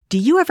Do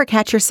you ever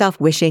catch yourself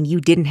wishing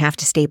you didn't have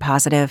to stay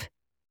positive?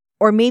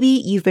 Or maybe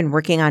you've been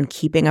working on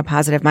keeping a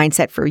positive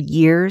mindset for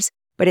years,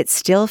 but it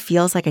still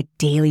feels like a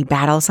daily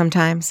battle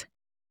sometimes?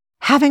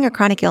 Having a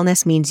chronic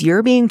illness means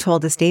you're being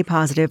told to stay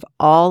positive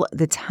all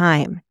the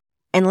time.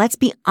 And let's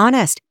be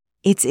honest,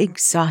 it's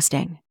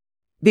exhausting.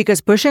 Because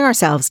pushing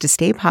ourselves to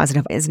stay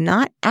positive is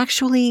not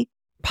actually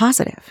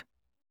positive.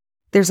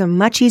 There's a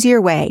much easier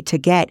way to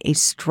get a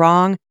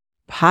strong,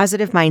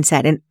 positive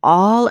mindset and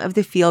all of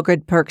the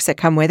feel-good perks that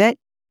come with it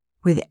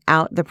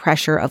without the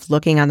pressure of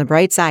looking on the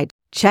bright side.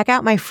 Check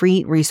out my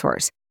free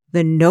resource,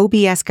 The No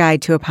BS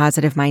Guide to a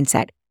Positive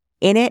Mindset.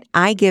 In it,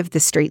 I give the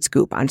straight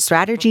scoop on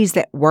strategies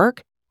that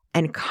work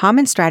and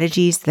common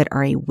strategies that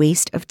are a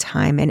waste of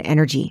time and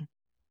energy.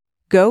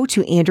 Go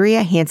to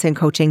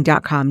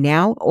AndreaHansonCoaching.com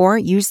now or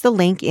use the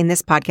link in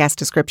this podcast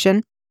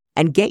description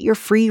and get your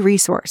free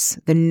resource,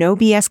 The No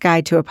BS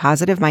Guide to a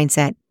Positive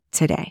Mindset,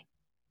 today.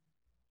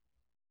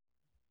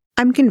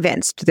 I'm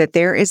convinced that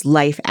there is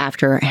life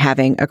after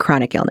having a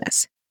chronic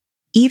illness,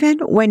 even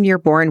when you're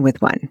born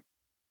with one.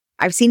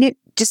 I've seen it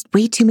just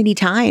way too many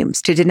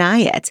times to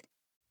deny it.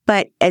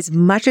 But as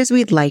much as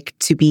we'd like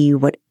to be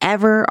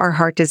whatever our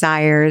heart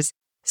desires,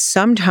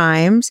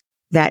 sometimes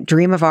that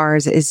dream of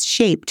ours is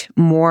shaped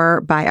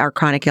more by our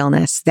chronic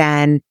illness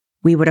than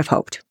we would have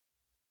hoped.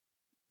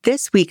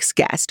 This week's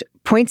guest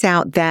points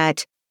out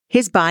that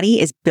his body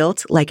is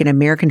built like an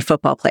American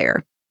football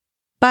player,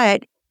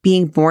 but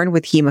being born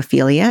with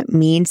hemophilia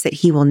means that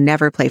he will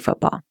never play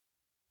football.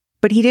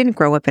 But he didn't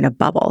grow up in a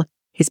bubble.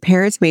 His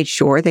parents made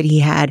sure that he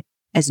had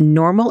as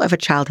normal of a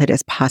childhood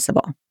as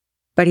possible.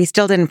 But he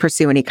still didn't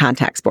pursue any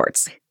contact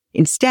sports.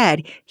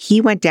 Instead, he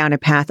went down a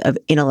path of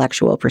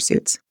intellectual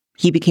pursuits.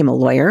 He became a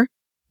lawyer,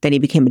 then he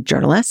became a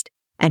journalist,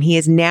 and he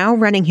is now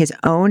running his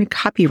own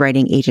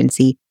copywriting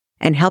agency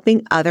and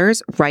helping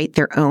others write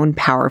their own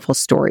powerful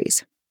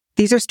stories.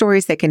 These are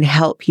stories that can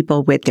help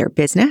people with their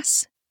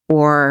business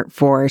or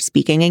for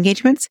speaking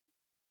engagements.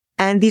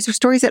 And these are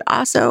stories that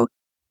also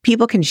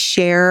people can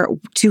share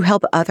to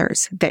help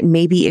others that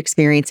may be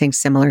experiencing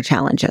similar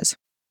challenges.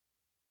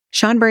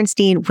 Shaun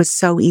Bernstein was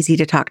so easy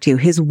to talk to.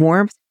 His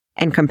warmth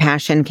and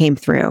compassion came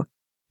through.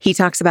 He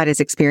talks about his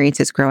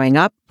experiences growing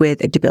up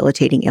with a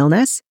debilitating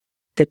illness,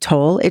 the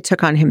toll it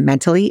took on him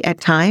mentally at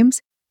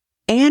times,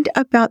 and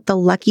about the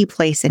lucky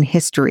place in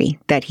history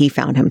that he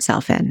found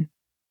himself in.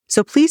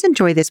 So please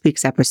enjoy this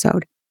week's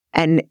episode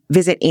and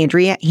visit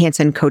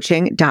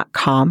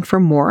AndreaHansonCoaching.com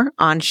for more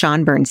on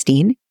Shaun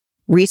Bernstein,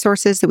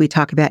 resources that we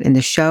talk about in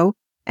the show,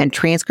 and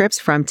transcripts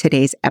from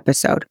today's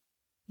episode.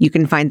 You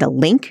can find the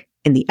link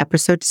in the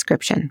episode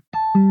description.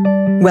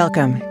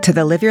 Welcome to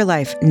the Live Your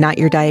Life, Not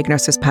Your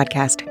Diagnosis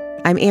podcast.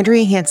 I'm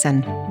Andrea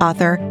Hanson,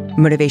 author,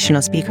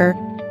 motivational speaker,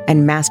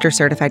 and master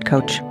certified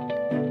coach.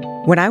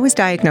 When I was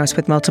diagnosed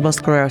with multiple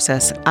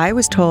sclerosis, I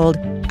was told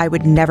I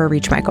would never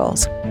reach my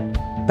goals.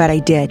 But I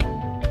did.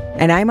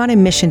 And I'm on a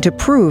mission to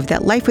prove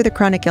that life with a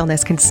chronic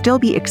illness can still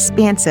be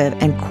expansive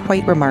and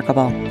quite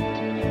remarkable.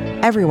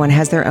 Everyone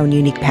has their own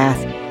unique path.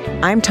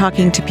 I'm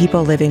talking to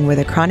people living with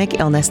a chronic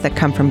illness that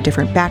come from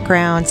different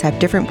backgrounds, have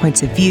different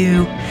points of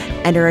view,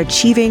 and are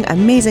achieving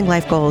amazing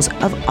life goals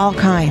of all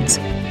kinds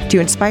to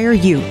inspire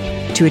you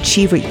to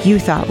achieve what you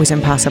thought was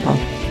impossible.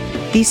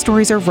 These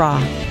stories are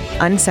raw,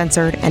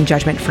 uncensored, and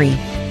judgment-free.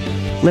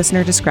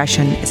 Listener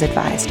discretion is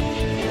advised.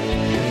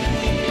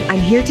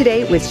 I'm here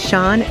today with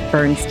Shaun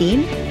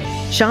Bernstein.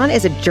 Shaun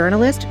is a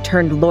journalist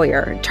turned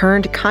lawyer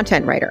turned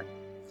content writer.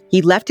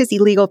 He left his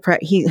illegal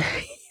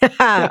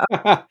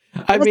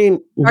I mean,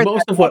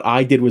 most of what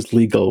I did was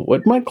legal.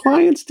 What my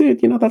clients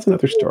did, that's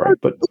another story.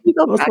 But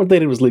most of what they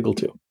did was legal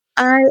too.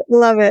 I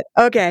love it.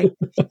 Okay.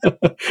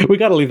 We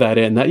got to leave that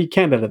in. That you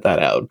can't edit that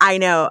out. I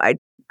know.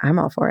 I'm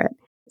all for it.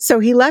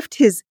 So he left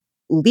his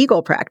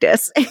legal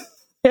practice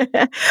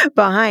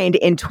behind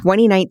in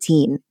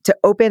 2019 to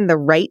open the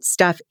Right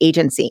Stuff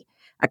Agency,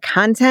 a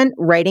content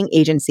writing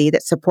agency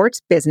that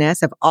supports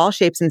business of all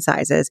shapes and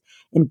sizes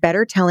in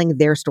better telling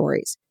their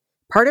stories.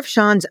 Part of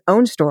Shaun's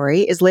own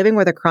story is living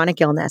with a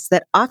chronic illness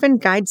that often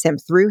guides him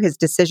through his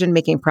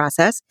decision-making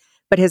process,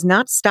 but has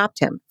not stopped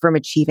him from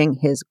achieving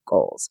his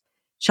goals.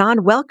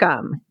 Shaun,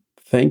 welcome.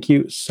 Thank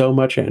you so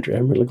much, Andrea.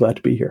 I'm really glad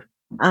to be here.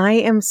 I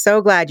am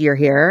so glad you're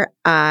here.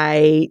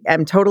 I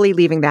am totally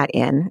leaving that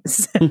in.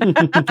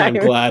 I'm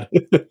glad.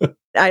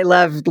 I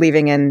love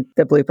leaving in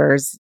the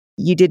bloopers.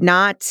 You did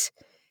not,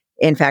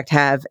 in fact,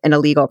 have an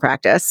illegal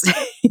practice.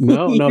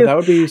 No, that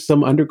would be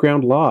some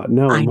underground law.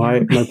 No,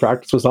 my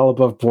practice was all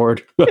above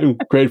board. I'm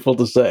grateful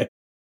to say.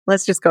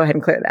 Let's just go ahead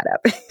and clear that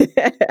up.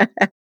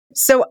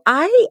 So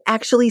I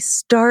actually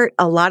start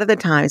a lot of the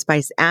times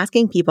by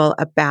asking people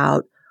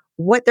about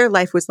what their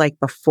life was like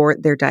before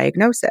their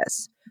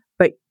diagnosis.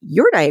 But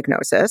your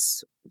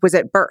diagnosis was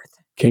at birth.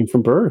 Came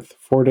from birth,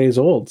 4 days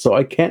old. So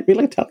I can't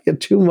really tell you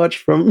too much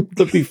from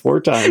the before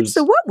times.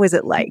 So what was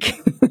it like?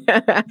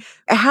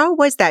 How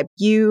was that?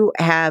 You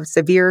have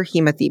severe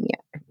hemophilia.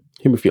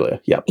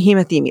 Hemophilia, yeah.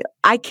 Hemophilia.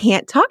 I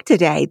can't talk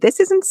today. This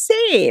is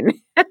insane.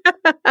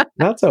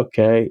 That's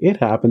okay. It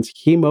happens.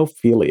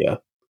 Hemophilia.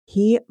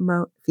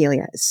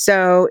 Hemophilia.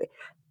 So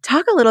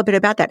talk a little bit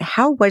about that.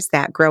 How was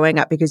that growing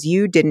up? Because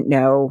you didn't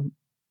know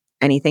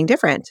anything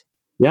different.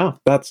 Yeah,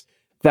 that's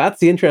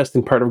the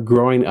interesting part of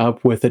growing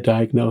up with a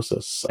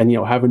diagnosis and,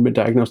 having been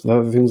diagnosed with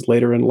other things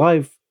later in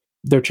life.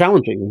 They're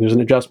challenging. There's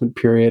an adjustment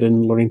period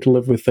and learning to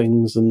live with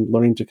things and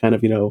learning to kind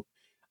of,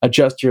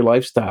 adjust your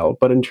lifestyle.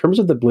 But in terms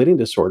of the bleeding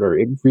disorder,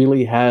 it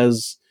really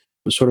has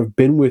sort of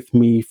been with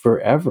me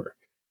forever.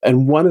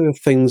 And one of the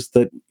things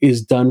that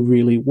is done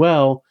really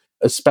well,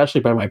 especially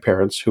by my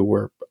parents who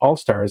were all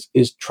stars,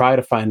 is try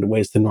to find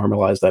ways to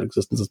normalize that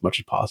existence as much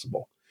as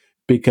possible.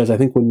 Because I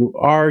think when you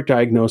are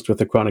diagnosed with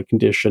a chronic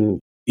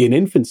condition in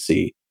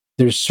infancy,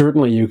 there's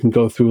certainly you can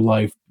go through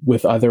life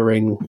with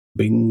othering,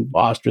 being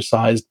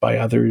ostracized by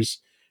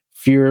others,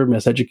 fear,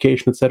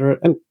 miseducation, etc.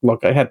 And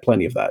look, I had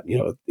plenty of that.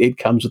 It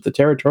comes with the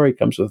territory, it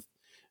comes with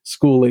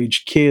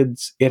school-age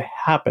kids. It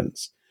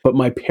happens. But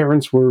my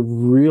parents were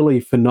really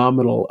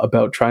phenomenal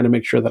about trying to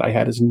make sure that I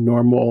had as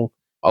normal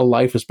a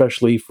life,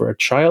 especially for a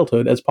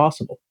childhood, as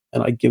possible.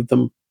 And I give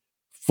them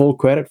full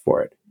credit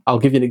for it. I'll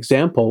give you an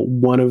example.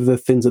 One of the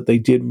things that they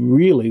did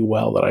really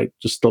well that I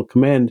just still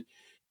commend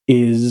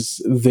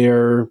is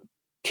their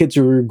kids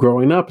who are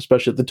growing up,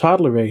 especially at the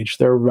toddler age.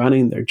 They're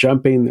running, they're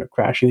jumping, they're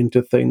crashing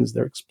into things,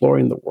 they're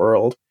exploring the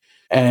world.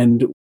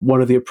 And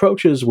one of the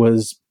approaches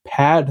was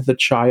pad the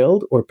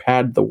child or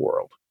pad the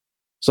world.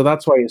 So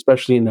that's why,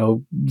 especially,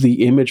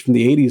 the image from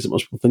the 80s that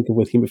most people think of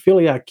with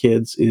hemophiliac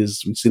kids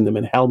is we've seen them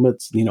in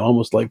helmets,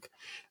 almost like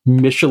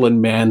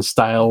Michelin Man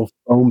style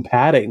foam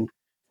padding.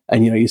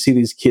 And, you see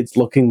these kids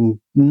looking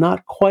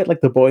not quite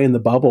like the boy in the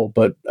bubble,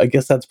 but I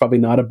guess that's probably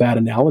not a bad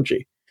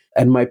analogy.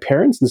 And my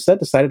parents instead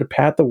decided to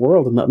pat the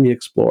world and let me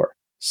explore.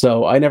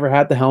 So I never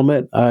had the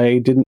helmet. I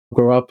didn't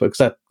grow up,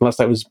 except unless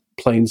I was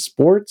playing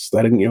sports.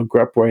 I didn't,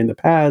 grow up wearing the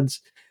pads.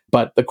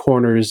 But the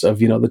corners of,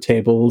 the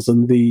tables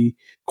and the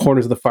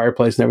corners of the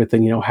fireplace and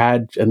everything,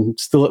 had, and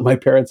still at my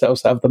parents'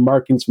 house, have the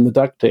markings from the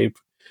duct tape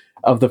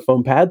of the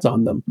foam pads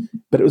on them.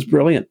 But it was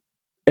brilliant.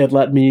 It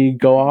let me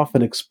go off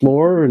and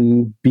explore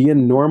and be a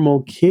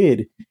normal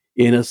kid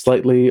in a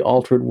slightly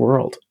altered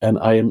world. And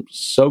I am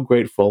so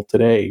grateful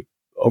today,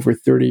 over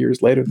 30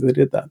 years later, that they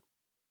did that.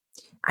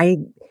 I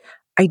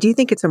do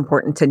think it's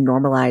important to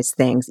normalize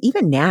things,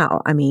 even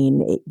now. I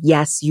mean,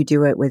 yes, you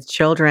do it with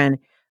children,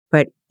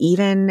 but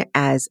even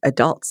as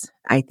adults,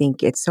 I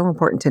think it's so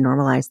important to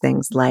normalize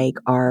things like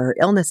our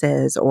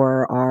illnesses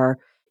or our,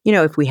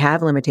 if we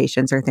have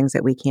limitations or things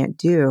that we can't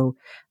do,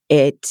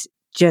 it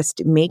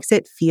just makes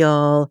it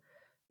feel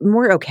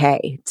more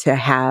okay to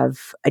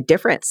have a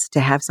difference, to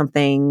have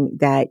something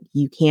that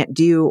you can't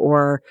do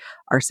or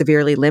are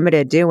severely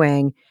limited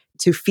doing,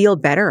 to feel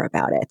better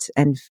about it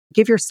and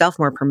give yourself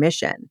more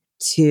permission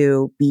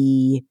to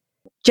be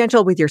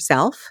gentle with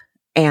yourself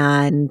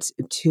and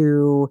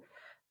to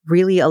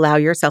really allow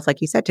yourself,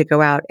 like you said, to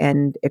go out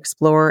and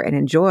explore and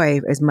enjoy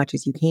as much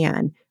as you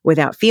can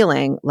without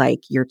feeling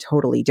like you're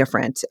totally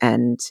different.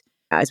 And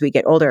as we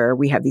get older,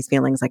 we have these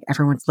feelings like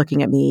everyone's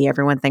looking at me,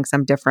 everyone thinks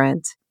I'm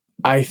different.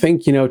 I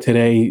think,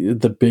 today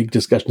the big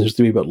discussion seems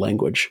to be about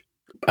language.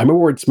 I'm a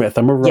wordsmith,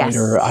 I'm a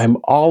writer, Yes. I'm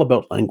all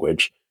about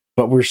language,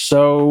 but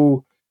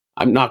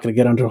I'm not going to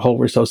get into a whole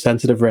we're so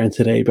sensitive rant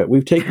today, but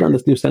we've taken on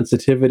this new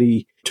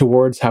sensitivity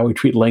towards how we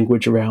treat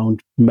language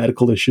around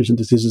medical issues and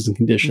diseases and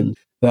conditions,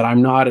 that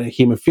I'm not a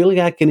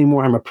hemophiliac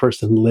anymore. I'm a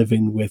person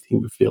living with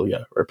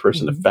hemophilia or a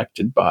person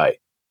affected by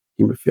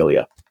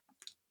hemophilia.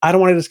 I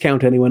don't want to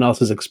discount anyone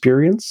else's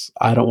experience.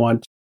 I don't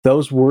want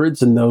those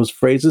words and those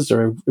phrases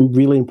are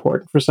really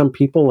important for some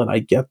people, and I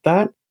get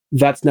that.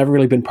 That's never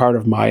really been part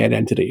of my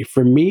identity.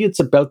 For me, it's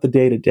about the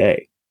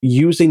day-to-day.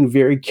 Using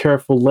very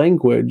careful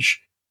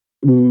language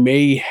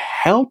may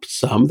help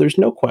some, there's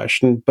no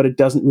question, but it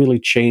doesn't really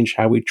change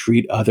how we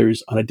treat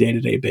others on a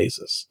day-to-day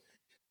basis.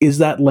 Is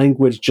that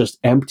language just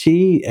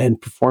empty and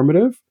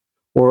performative?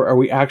 Or are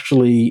we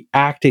actually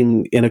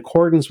acting in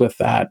accordance with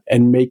that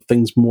and make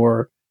things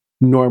more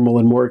normal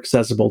and more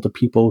accessible to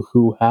people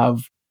who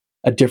have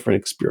a different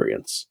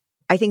experience?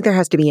 I think there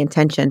has to be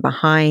intention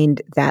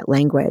behind that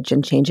language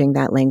and changing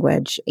that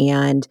language.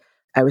 And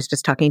I was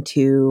just talking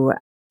to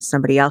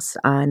somebody else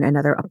on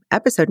another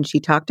episode, and she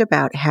talked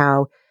about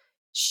how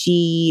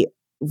she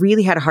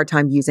really had a hard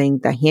time using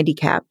the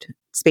handicapped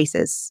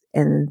spaces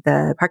in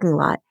the parking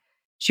lot.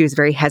 She was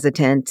very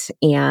hesitant,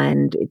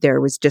 and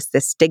there was just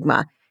this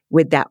stigma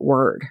with that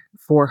word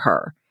for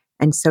her.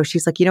 And so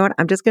she's like, you know what?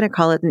 I'm just going to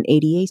call it an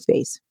ADA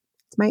space.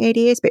 It's my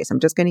ADA space. I'm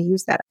just going to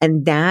use that.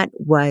 And that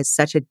was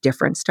such a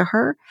difference to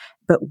her.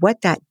 But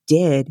what that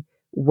did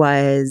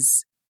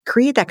was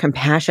create that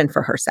compassion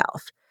for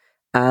herself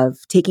of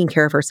taking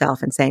care of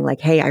herself and saying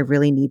like, hey, I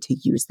really need to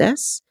use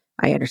this.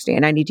 I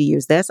understand I need to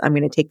use this. I'm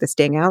going to take the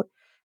sting out.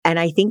 And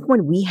I think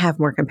when we have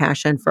more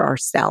compassion for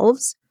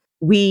ourselves,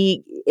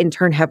 we in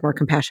turn have more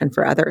compassion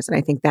for others. And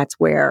I think that's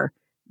where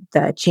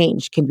the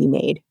change can be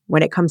made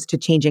when it comes to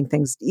changing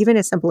things, even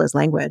as simple as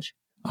language.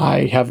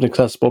 I have an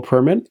accessible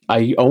permit.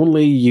 I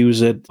only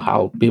use it.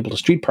 I'll be able to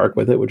street park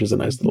with it, which is a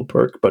nice little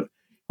perk, but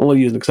only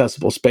use an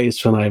accessible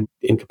space when I'm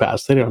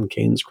incapacitated on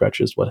canes,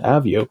 crutches, what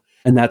have you.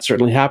 And that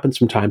certainly happens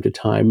from time to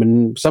time.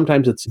 And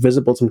sometimes it's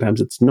visible,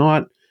 sometimes it's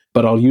not,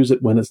 but I'll use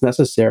it when it's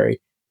necessary.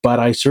 But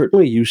I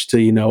certainly used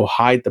to,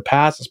 hide the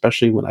past,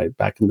 especially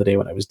back in the day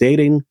when I was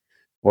dating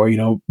or,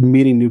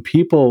 meeting new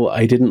people.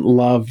 I didn't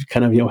love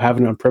kind of,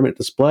 having it on permanent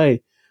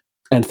display.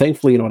 And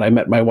thankfully, when I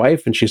met my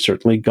wife, and she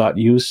certainly got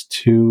used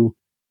to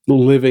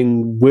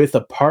living with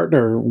a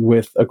partner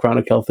with a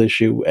chronic health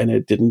issue, and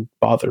it didn't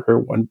bother her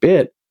one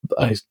bit.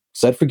 I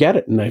said, forget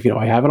it. And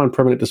I have it on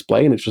permanent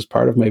display, and it's just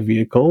part of my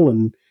vehicle.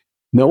 And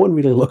no one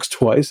really looks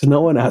twice, and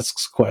no one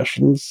asks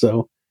questions.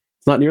 So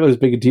it's not nearly as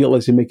big a deal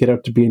as you make it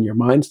out to be in your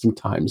mind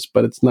sometimes.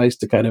 But it's nice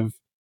to kind of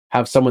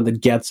have someone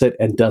that gets it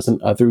and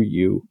doesn't other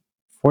you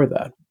for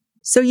that.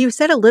 So you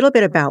said a little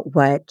bit about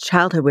what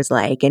childhood was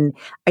like, and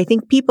I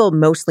think people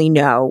mostly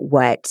know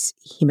what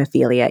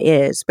hemophilia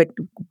is, but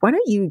why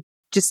don't you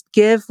just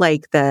give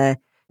like the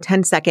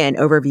 10-second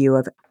overview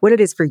of what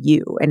it is for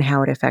you and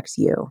how it affects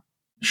you?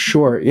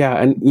 Sure.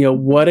 Yeah. And,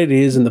 what it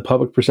is and the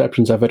public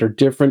perceptions of it are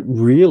different,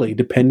 really,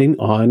 depending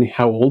on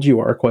how old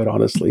you are, quite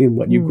honestly, and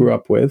what you grew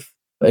up with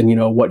and,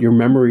 what your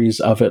memories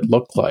of it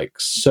look like.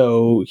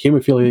 So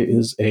hemophilia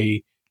is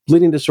a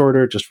bleeding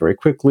disorder, just very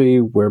quickly,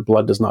 where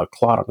blood does not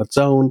clot on its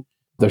own.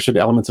 There's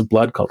certain elements of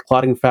blood called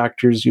clotting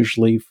factors,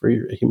 usually for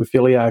a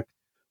hemophiliac.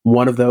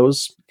 One of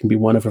those can be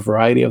one of a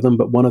variety of them,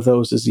 but one of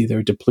those is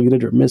either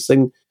depleted or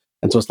missing.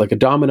 And so it's like a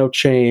domino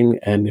chain.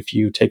 And if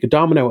you take a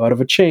domino out of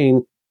a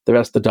chain, the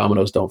rest of the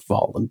dominoes don't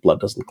fall and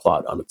blood doesn't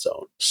clot on its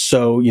own.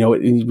 So,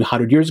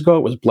 100 years ago,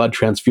 it was blood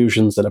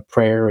transfusions and a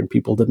prayer, and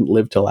people didn't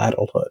live till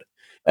adulthood.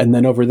 And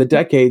then over the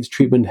decades,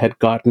 treatment had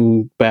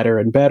gotten better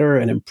and better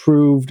and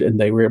improved, and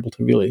they were able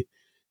to really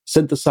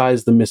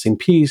synthesize the missing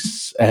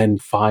piece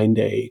and find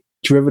a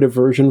derivative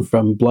version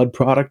from blood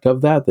product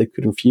of that they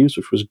could infuse,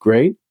 which was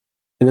great.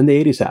 And then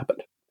the 80s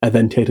happened, and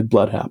then tainted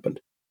blood happened.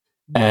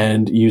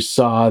 And you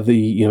saw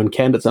in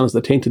Canada, it's known as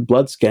the tainted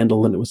blood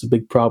scandal, and it was a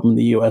big problem in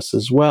the US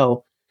as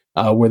well,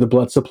 where the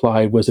blood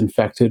supply was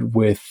infected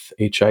with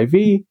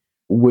HIV,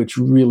 which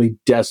really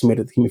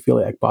decimated the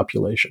hemophiliac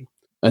population.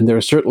 And there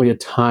was certainly a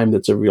time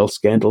that's a real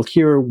scandal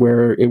here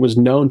where it was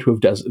known to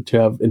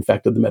have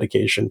infected the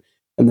medication,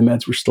 and the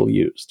meds were still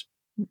used.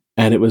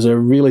 And it was a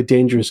really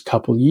dangerous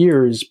couple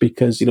years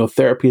because,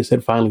 therapies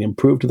had finally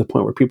improved to the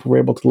point where people were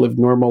able to live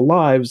normal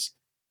lives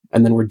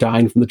and then were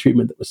dying from the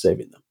treatment that was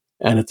saving them.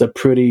 And it's a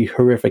pretty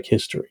horrific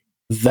history.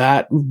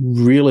 That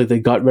really, they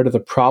got rid of the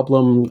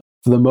problem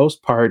for the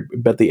most part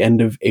at the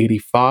end of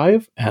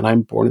 85, and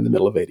I'm born in the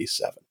middle of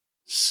 87.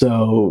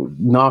 So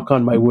knock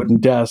on my wooden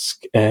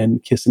desk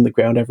and kissing the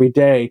ground every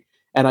day.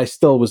 And I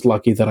still was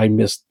lucky that I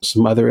missed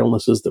some other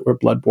illnesses that were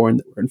bloodborne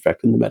that were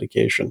infecting the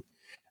medication.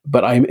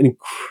 But I'm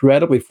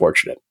incredibly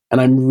fortunate.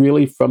 And I'm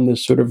really from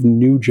this sort of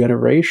new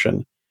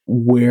generation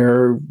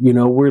where,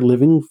 we're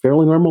living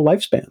fairly normal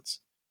lifespans.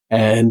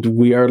 And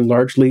we are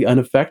largely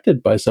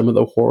unaffected by some of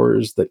the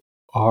horrors that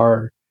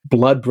our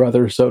blood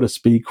brothers, so to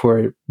speak, who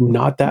are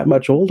not that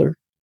much older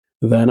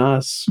than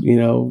us.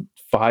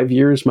 5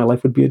 years, my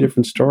life would be a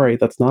different story.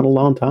 That's not a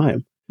long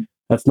time.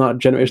 That's not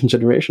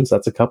generations.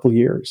 That's a couple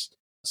years.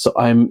 So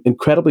I'm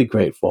incredibly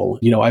grateful.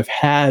 I've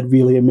had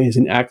really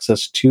amazing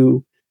access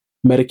to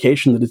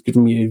medication that has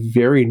given me a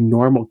very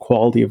normal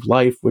quality of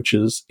life, which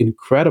is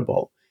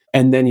incredible.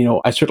 And then,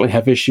 I certainly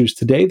have issues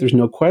today. There's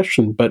no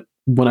question. But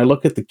when I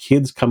look at the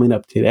kids coming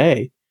up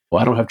today,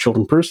 well, I don't have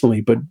children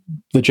personally, but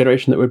the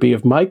generation that would be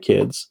of my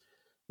kids,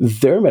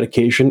 their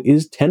medication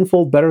is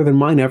tenfold better than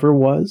mine ever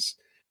was.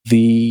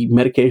 The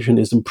medication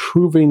is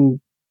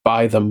improving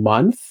by the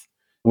month,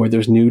 where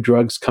there's new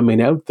drugs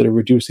coming out that are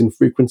reducing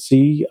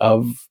frequency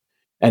of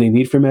any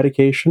need for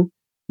medication.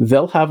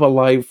 They'll have a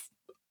life,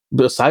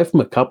 aside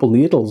from a couple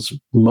needles,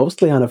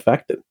 mostly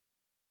unaffected.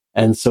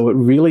 And so it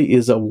really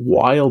is a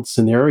wild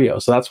scenario.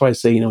 So that's why I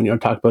say, when you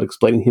talk about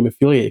explaining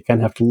hemophilia, you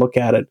kind of have to look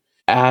at it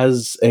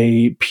as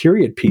a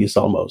period piece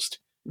almost,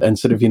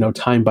 instead of,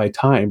 time by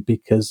time,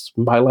 because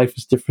my life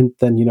is different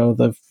than,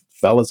 the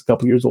fellas a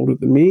couple years older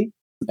than me.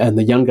 And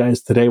the young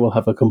guys today will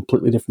have a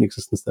completely different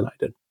existence than I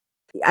did.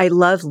 I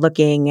love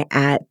looking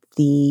at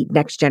the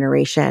next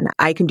generation.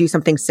 I can do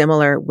something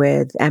similar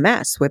with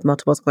MS, with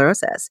multiple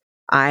sclerosis.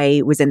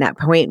 I was in that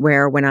point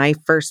where when I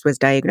first was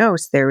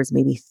diagnosed, there was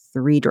maybe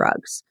 3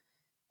 drugs,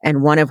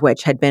 and one of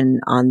which had been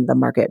on the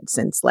market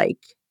since like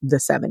the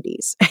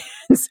 70s.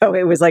 So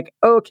it was like,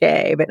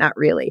 okay, but not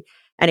really.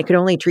 And it could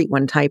only treat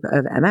one type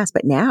of MS.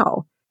 But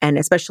now, and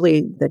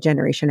especially the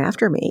generation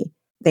after me,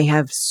 they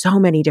have so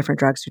many different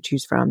drugs to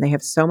choose from. They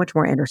have so much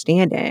more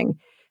understanding.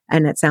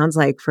 And it sounds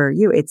like for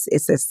you, it's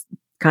this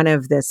kind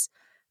of this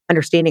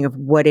understanding of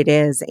what it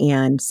is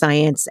and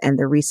science and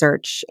the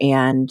research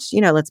and,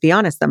 let's be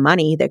honest, the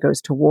money that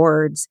goes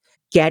towards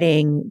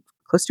getting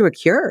close to a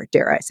cure,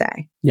 dare I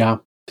say. Yeah.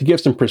 To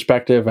give some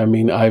perspective,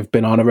 I've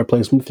been on a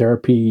replacement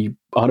therapy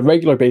on a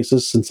regular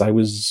basis since I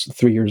was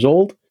 3 years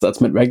old. That's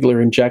meant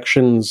regular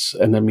injections.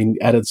 And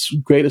at its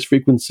greatest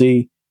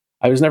frequency,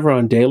 I was never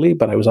on daily,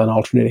 but I was on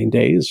alternating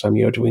days. So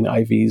I'm doing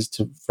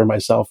IVs for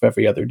myself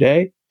every other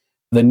day.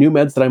 The new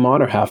meds that I'm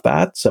on are half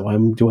that. So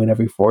I'm doing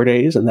every 4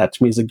 days. And that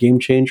to me is a game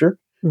changer.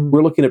 Mm.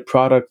 We're looking at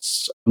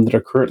products that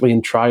are currently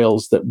in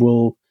trials that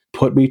will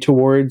put me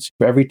towards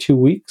every 2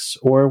 weeks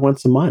or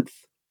once a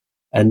month.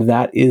 And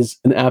that is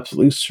an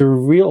absolutely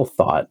surreal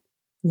thought,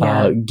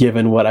 Yeah.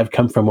 given what I've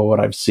come from or what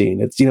I've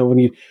seen. It's,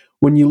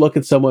 when you look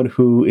at someone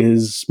who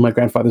is, my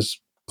grandfather's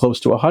close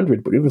to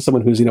 100, but even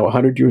someone who's,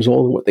 100 years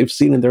old and what they've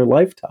seen in their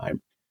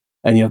lifetime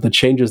and, the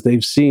changes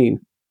they've seen,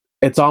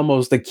 it's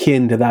almost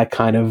akin to that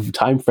kind of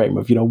time frame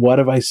of, what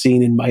have I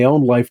seen in my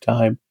own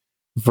lifetime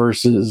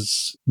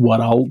versus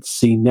what I'll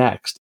see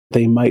next.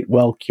 They might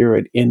well cure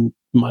it in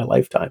my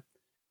lifetime,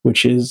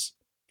 which is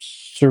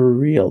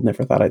surreal.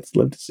 Never thought I'd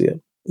live to see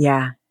it.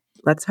 Yeah.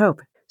 Let's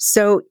hope.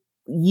 So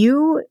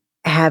you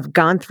have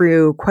gone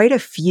through quite a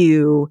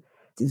few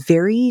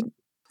very,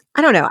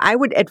 I don't know,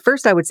 at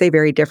first I would say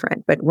very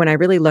different, but when I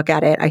really look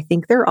at it, I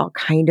think they're all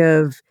kind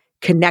of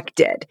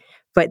connected,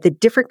 but the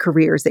different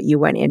careers that you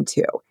went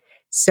into.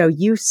 So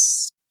you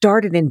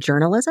started in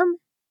journalism?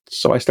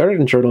 So I started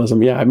in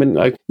journalism. Yeah,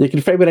 you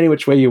can frame it any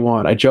which way you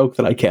want. I joke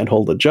that I can't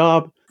hold a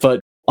job,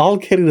 but all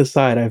kidding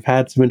aside, I've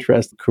had some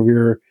interesting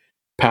career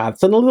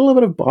paths and a little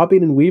bit of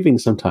bobbing and weaving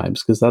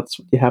sometimes because that's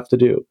what you have to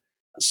do.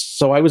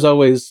 So I was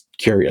always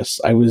curious.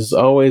 I was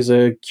always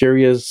a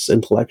curious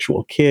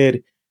intellectual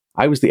kid.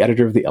 I was the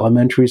editor of the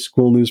elementary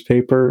school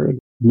newspaper. I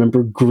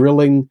remember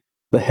grilling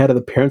the head of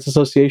the Parents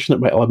Association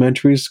at my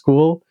elementary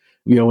school,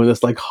 with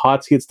this like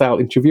hot seat style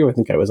interview. I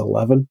think I was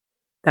 11.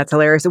 That's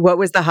hilarious. What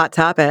was the hot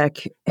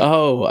topic?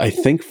 Oh, I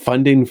think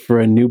funding for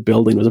a new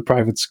building. Was a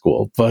private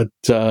school, but,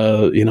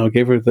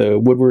 gave her the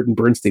Woodward and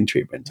Bernstein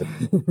treatment.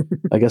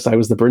 I guess I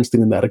was the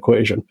Bernstein in that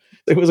equation.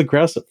 It was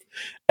aggressive.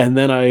 And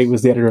then I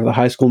was the editor of the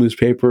high school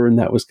newspaper, and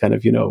that was kind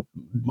of,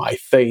 my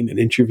thing, and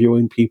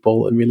interviewing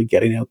people and really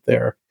getting out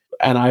there.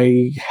 And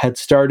I had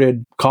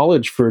started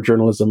college for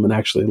journalism and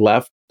actually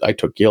left. I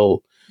took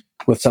Yale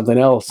with something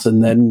else.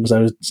 And then as I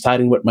was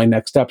deciding what my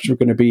next steps were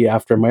going to be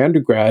after my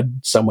undergrad,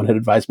 someone had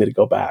advised me to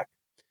go back.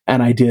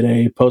 And I did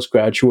a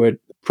postgraduate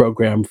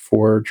program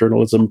for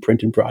journalism,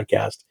 print and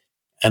broadcast,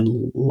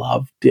 and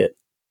loved it.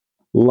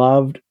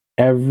 Loved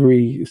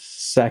every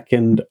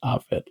second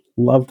of it.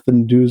 Loved the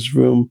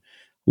newsroom,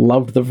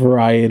 loved the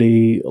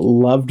variety,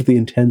 loved the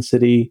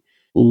intensity,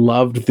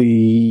 loved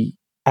the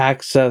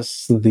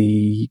access,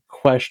 the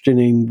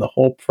questioning, the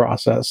whole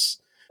process.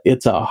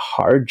 It's a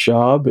hard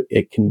job.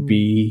 It can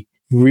be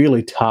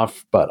really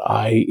tough, but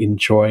I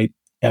enjoyed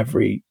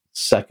every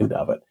second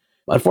of it.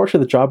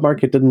 Unfortunately, the job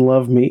market didn't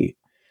love me.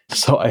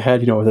 So I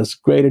had, this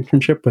great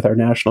internship with our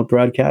national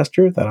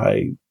broadcaster that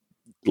I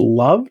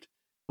loved.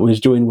 I was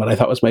doing what I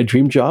thought was my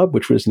dream job,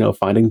 which was,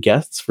 finding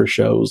guests for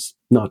shows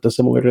not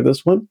dissimilar to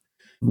this one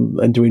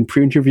and doing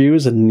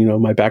pre-interviews. And,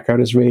 my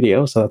background is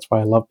radio, so that's why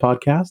I love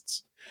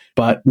podcasts.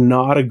 But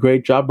not a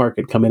great job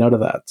market coming out of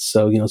that.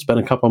 So, spent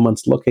a couple of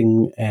months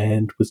looking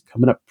and was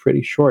coming up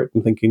pretty short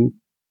and thinking,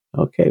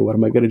 okay, what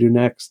am I going to do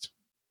next?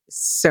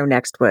 So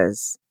next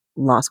was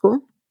law school?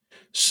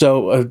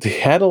 So I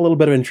had a little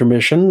bit of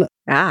intermission.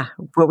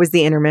 What was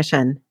the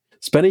intermission?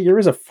 Spent a year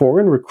as a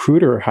foreign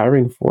recruiter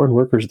hiring foreign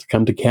workers to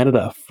come to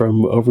Canada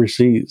from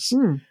overseas,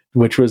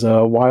 which was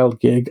a wild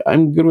gig.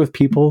 I'm good with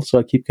people, so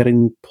I keep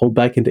getting pulled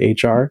back into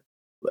HR.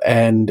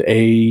 And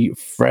a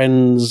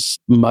friend's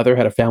mother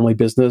had a family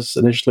business.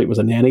 Initially, it was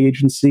a nanny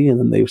agency, and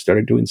then they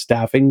started doing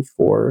staffing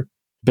for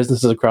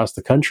businesses across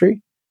the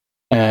country.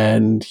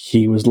 And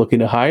he was looking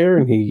to hire,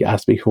 and he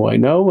asked me who I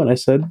know, and I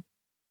said,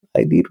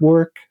 I need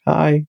work.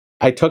 Hi.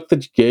 I took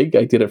the gig.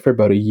 I did it for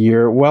about a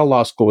year while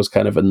law school was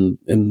kind of in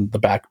the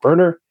back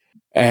burner.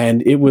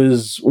 And it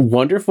was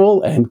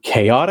wonderful and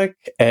chaotic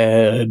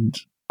and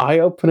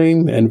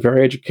eye-opening and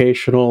very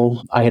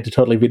educational. I had to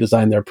totally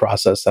redesign their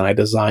process, and I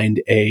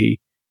designed a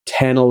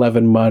 10,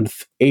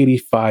 11-month,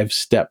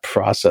 85-step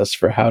process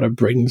for how to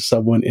bring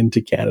someone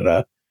into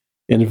Canada,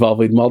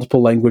 involving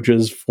multiple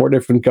languages, 4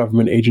 different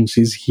government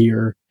agencies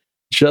here.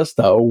 Just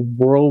a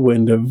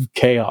whirlwind of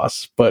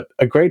chaos, but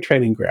a great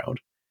training ground.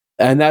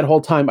 And that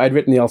whole time, I'd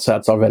written the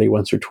LSATs already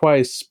once or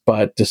twice,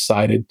 but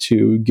decided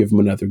to give them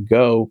another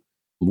go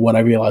when I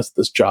realized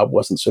this job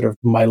wasn't sort of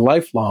my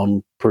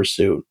lifelong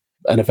pursuit.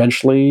 And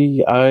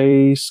eventually,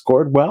 I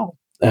scored well.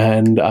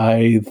 And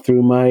I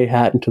threw my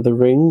hat into the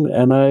ring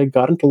and I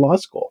got into law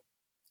school.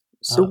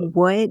 So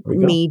what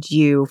made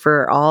you,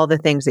 for all the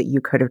things that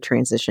you could have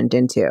transitioned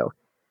into,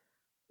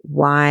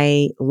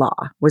 why law?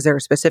 Was there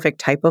a specific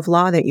type of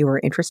law that you were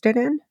interested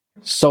in?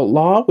 So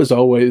law was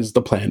always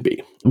the plan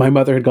B. My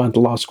mother had gone to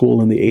law school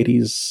in the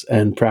 80s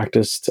and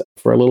practiced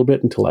for a little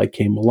bit until I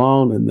came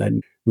along. And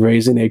then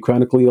raising a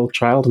chronically ill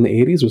child in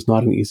the 80s was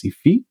not an easy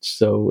feat.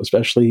 So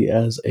especially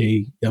as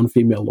a young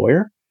female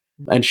lawyer.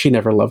 And she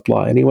never loved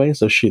law anyway,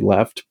 so she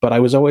left. But I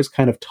was always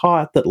kind of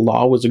taught that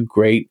law was a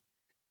great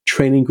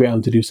training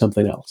ground to do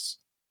something else.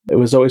 It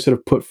was always sort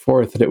of put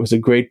forth that it was a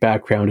great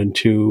background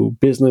into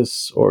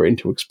business or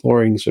into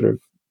exploring sort of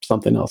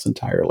something else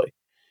entirely.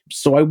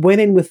 So I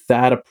went in with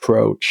that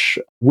approach,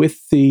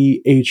 with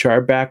the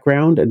HR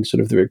background and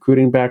sort of the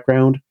recruiting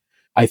background,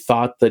 I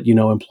thought that,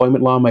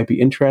 employment law might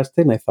be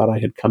interesting. I thought I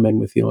had come in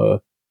with,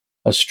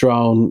 a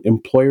strong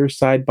employer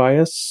side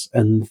bias,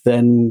 and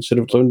then sort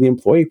of learned the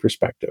employee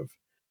perspective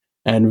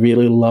and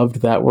really loved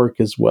that work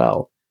as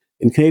well.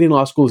 In Canadian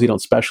law schools, you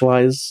don't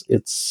specialize.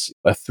 It's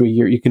a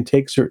 3-year, you can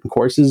take certain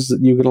courses that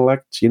you can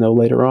elect,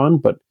 later on,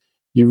 but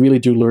you really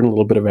do learn a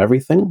little bit of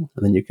everything.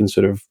 And then you can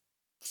sort of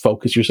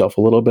focus yourself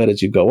a little bit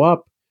as you go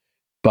up.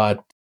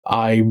 But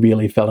I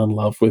really fell in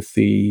love with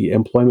the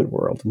employment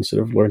world and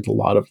sort of learned a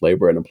lot of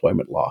labor and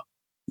employment law,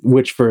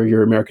 which for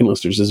your American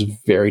listeners is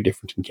very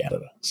different in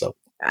Canada. So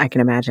I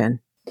can imagine.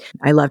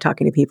 I love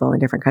talking to people in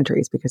different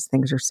countries because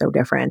things are so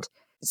different.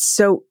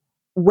 So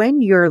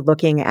when you're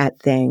looking at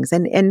things,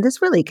 and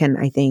this really can,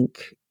 I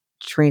think,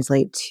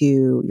 translate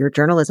to your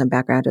journalism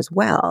background as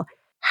well,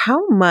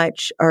 how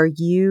much are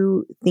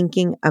you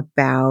thinking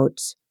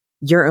about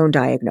your own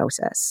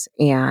diagnosis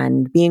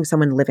and being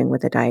someone living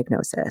with a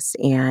diagnosis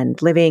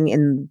and living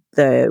in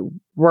the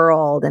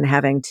world and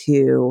having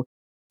to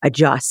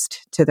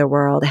adjust to the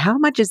world? How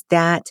much is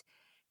that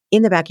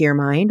in the back of your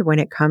mind when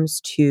it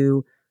comes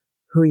to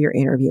who you're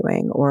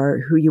interviewing or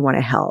who you want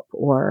to help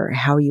or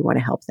how you want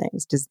to help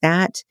things? Does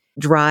that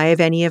drive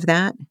any of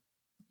that?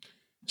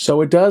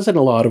 So it does in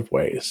a lot of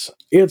ways.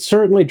 It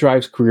certainly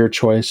drives career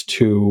choice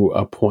to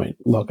a point.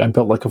 Look, I'm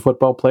built like a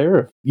football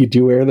player. You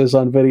do air this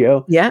on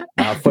video. Yeah.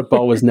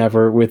 Football was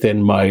never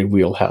within my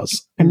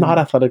wheelhouse. I'm not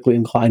athletically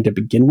inclined to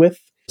begin with.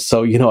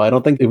 So, I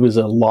don't think it was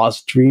a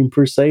lost dream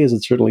per se, as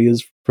it certainly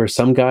is for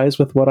some guys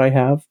with what I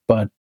have.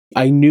 But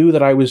I knew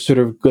that I was sort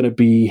of going to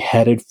be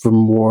headed for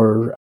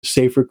more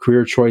safer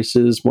career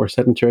choices, more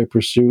sedentary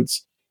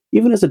pursuits.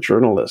 Even as a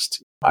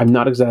journalist, I'm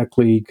not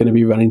exactly going to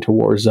be running to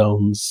war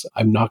zones.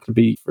 I'm not going to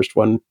be the first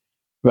one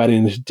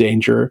running into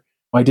danger.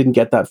 I didn't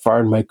get that far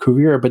in my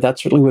career, but that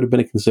certainly would have been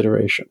a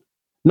consideration.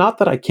 Not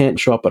that I can't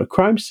show up at a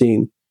crime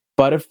scene,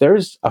 but if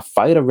there's a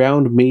fight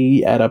around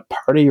me at a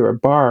party or a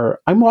bar,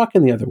 I'm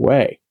walking the other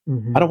way.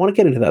 I don't want to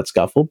get into that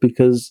scuffle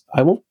because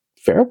I won't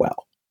fare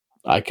well.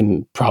 I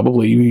can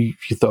probably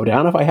throw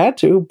down if I had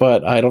to,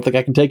 but I don't think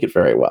I can take it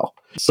very well.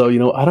 So,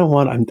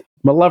 I'm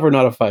a lover,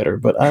 not a fighter,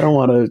 but I don't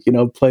want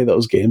to, play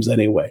those games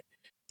anyway.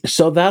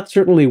 So that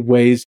certainly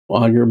weighs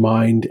on your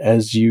mind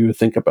as you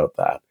think about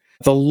that.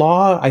 The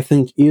law, I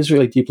think, is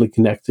really deeply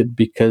connected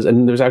because,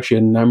 and there's actually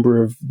a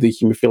number of the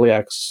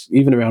hemophiliacs,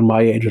 even around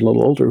my age and a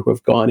little older, who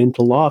have gone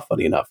into law,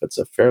 funny enough. It's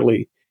a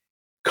fairly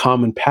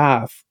common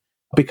path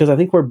because I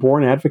think we're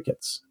born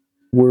advocates.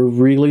 We're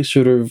really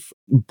sort of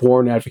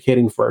born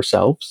advocating for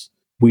ourselves.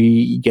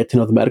 We get to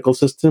know the medical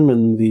system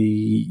and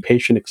the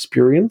patient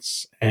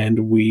experience,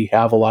 and we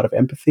have a lot of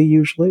empathy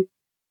usually,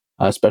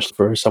 especially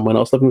for someone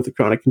else living with a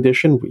chronic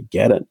condition. We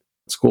get it.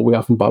 At school, we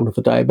often bond with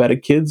the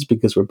diabetic kids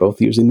because we're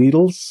both using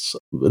needles.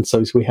 And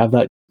so we have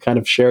that kind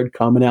of shared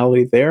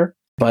commonality there.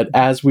 But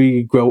as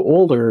we grow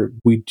older,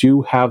 we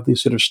do have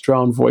these sort of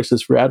strong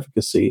voices for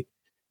advocacy.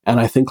 And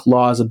I think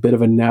law is a bit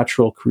of a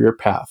natural career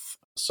path.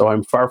 So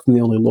I'm far from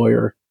the only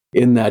lawyer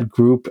in that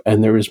group,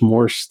 and there is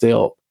more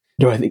still.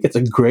 Do I think it's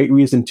a great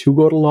reason to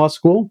go to law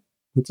school?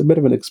 It's a bit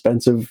of an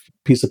expensive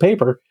piece of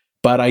paper,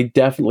 but I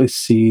definitely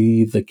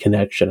see the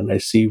connection, and I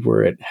see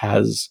where it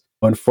has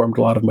informed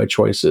a lot of my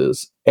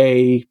choices.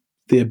 A,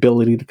 the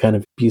ability to kind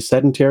of be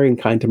sedentary and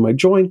kind to my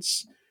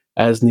joints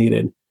as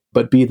needed,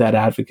 but B, that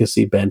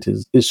advocacy bent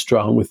is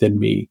strong within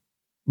me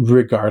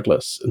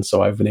regardless. And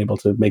so I've been able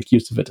to make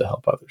use of it to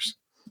help others.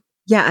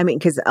 Yeah, I mean,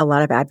 because a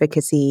lot of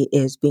advocacy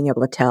is being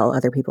able to tell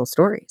other people's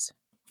stories.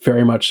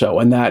 Very much so.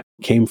 And that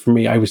came from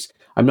me.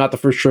 I'm not the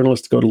first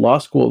journalist to go to law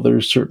school.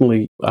 There's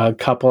certainly a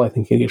couple, I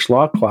think, in each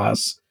law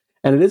class.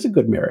 And it is a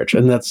good marriage.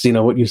 And that's,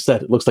 what you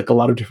said. It looks like a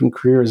lot of different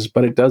careers,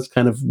 but it does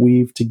kind of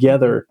weave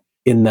together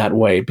in that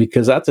way,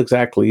 because that's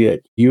exactly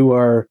it. You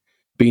are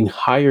being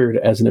hired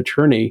as an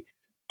attorney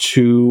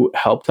to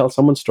help tell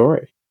someone's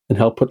story and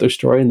help put their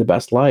story in the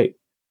best light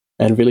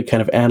and really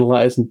kind of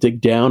analyze and dig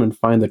down and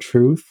find the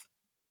truth.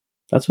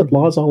 That's what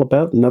law is all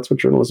about. And that's what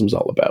journalism is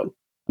all about.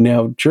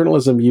 Now,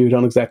 journalism, you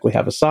don't exactly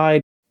have a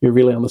side. You're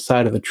really on the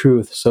side of the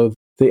truth. So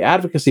the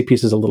advocacy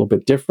piece is a little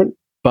bit different,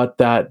 but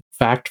that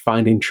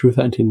fact-finding,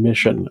 truth-hunting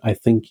mission, I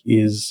think,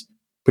 is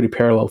pretty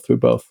parallel through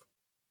both.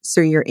 So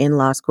you're in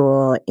law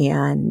school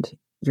and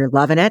you're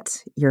loving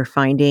it. You're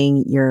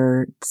finding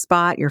your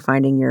spot. You're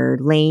finding your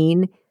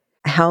lane.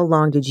 How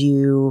long did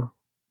you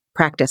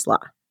practice law?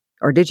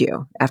 Or did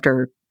you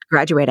after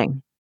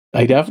graduating?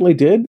 I definitely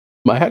did.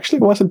 I actually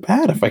wasn't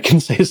bad, if I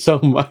can say so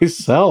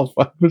myself.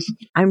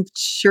 I'm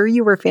sure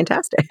you were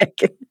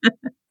fantastic.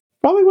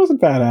 Probably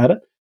wasn't bad at it.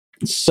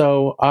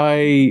 So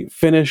I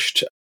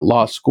finished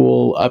law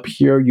school. Up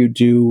here, you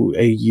do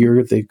a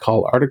year they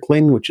call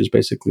articling, which is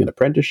basically an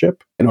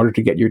apprenticeship. In order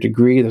to get your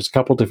degree, there's a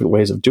couple different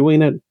ways of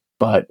doing it.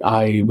 But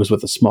I was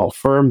with a small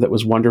firm that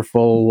was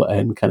wonderful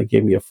and kind of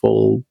gave me a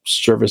full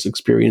service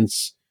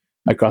experience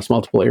across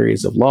multiple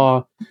areas of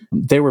law.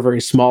 They were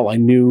very small. I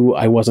knew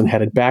I wasn't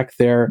headed back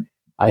there.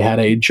 I had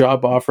a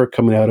job offer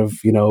coming out of,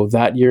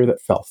 that year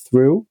that fell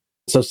through.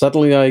 So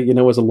suddenly I,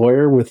 was a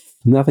lawyer with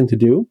nothing to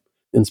do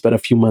and spent a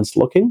few months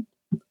looking.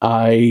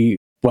 I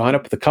wound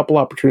up with a couple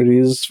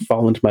opportunities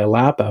fall into my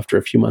lap after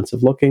a few months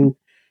of looking.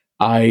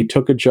 I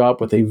took a job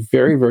with a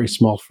very, very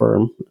small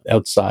firm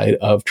outside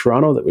of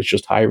Toronto that was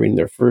just hiring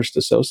their first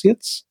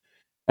associates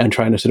and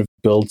trying to sort of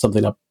build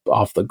something up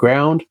off the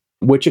ground,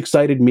 which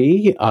excited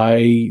me.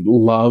 I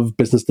love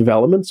business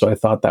development, so I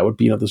thought that would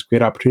be, this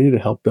great opportunity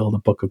to help build a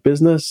book of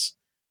business.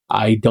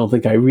 I don't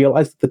think I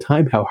realized at the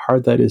time how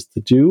hard that is to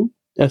do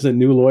as a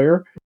new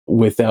lawyer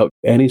without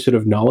any sort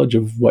of knowledge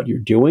of what you're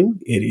doing.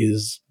 It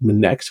is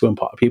next to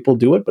impossible. People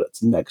do it, but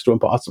it's next to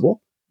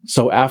impossible.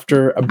 So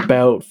after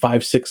about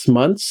 5-6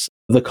 months,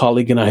 the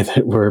colleague and I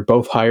that were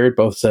both hired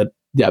both said,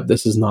 yeah,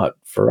 this is not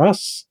for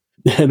us.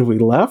 And we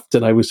left,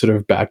 and I was sort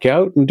of back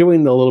out and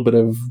doing a little bit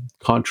of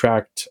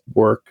contract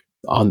work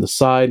on the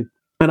side.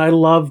 And I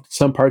loved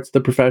some parts of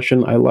the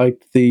profession. I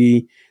loved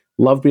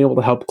being able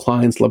to help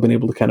clients, loved being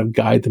able to kind of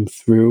guide them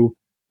through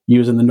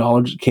using the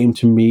knowledge that came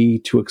to me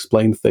to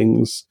explain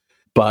things.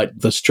 But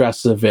the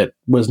stress of it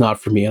was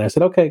not for me. And I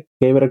said, okay,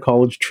 gave it a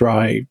college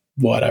try,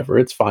 whatever,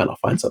 it's fine. I'll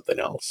find something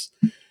else.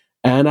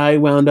 And I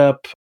wound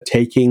up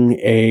taking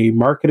a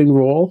marketing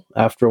role.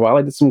 After a while,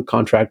 I did some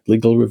contract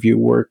legal review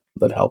work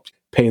that helped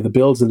pay the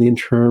bills in the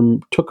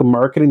interim, took a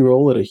marketing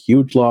role at a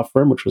huge law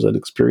firm, which was an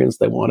experience.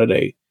 They wanted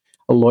a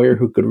lawyer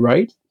who could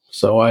write.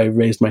 So I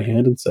raised my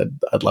hand and said,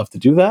 I'd love to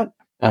do that.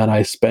 And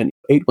I spent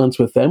 8 months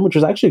with them, which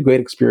was actually a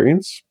great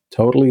experience.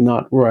 Totally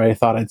not where I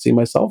thought I'd see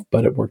myself,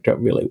 but it worked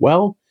out really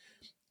well.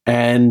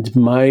 And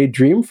my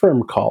dream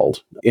firm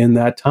called in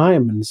that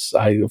time, and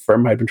a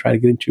firm I'd been trying to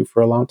get into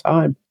for a long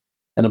time,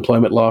 an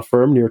employment law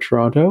firm near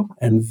Toronto.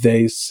 And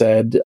they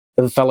said,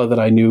 the fellow that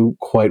I knew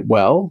quite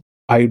well,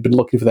 I had been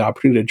looking for the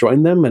opportunity to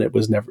join them, and it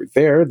was never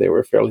there. They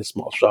were a fairly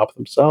small shop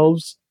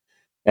themselves.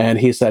 And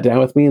he sat down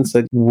with me and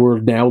said, we're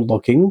now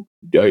looking.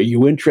 Are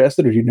you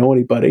interested, or do you know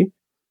anybody?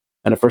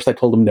 And at first I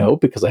told him no,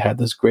 because I had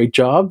this great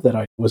job that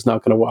I was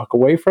not going to walk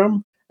away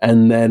from.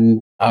 And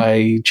then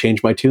I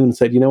changed my tune and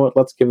said, you know what,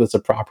 let's give this a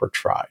proper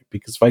try.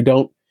 Because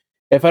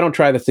if I don't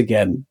try this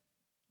again,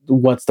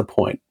 what's the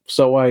point?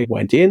 So I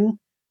went in.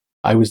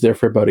 I was there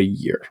for about a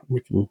year.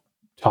 We can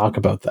talk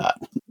about that.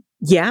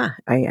 Yeah,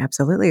 I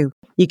absolutely.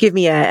 You give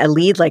me a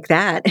lead like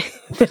that.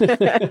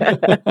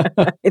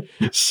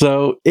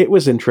 So it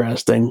was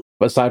interesting.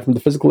 Aside from the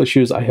physical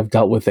issues, I have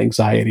dealt with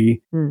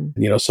anxiety,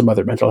 some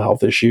other mental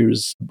health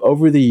issues.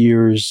 Over the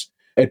years,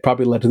 it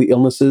probably led to the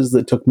illnesses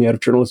that took me out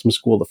of journalism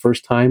school the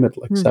first time at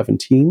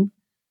 17.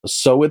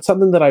 So it's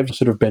something that I've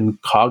sort of been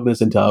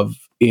cognizant of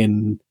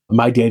in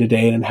my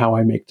day-to-day and how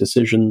I make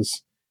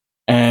decisions.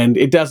 And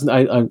it doesn't,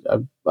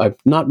 I'm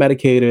not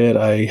medicated.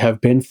 I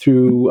have been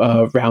through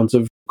rounds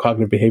of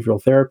cognitive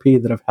behavioral therapy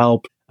that have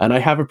helped. And I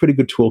have a pretty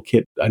good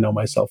toolkit. I know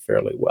myself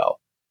fairly well.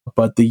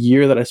 But the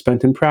year that I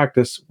spent in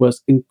practice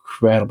was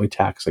incredibly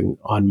taxing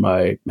on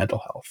my mental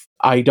health.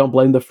 I don't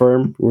blame the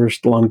firm. We're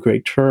still on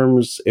great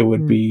terms. It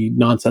would be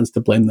nonsense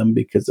to blame them,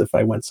 because if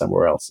I went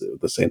somewhere else,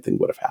 the same thing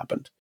would have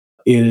happened.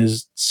 It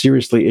is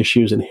seriously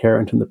issues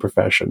inherent in the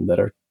profession that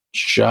are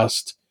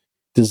just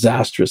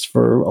disastrous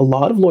for a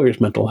lot of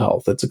lawyers' mental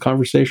health. It's a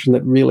conversation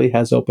that really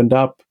has opened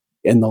up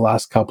in the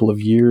last couple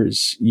of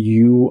years.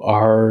 You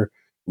are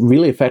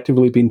really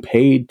effectively being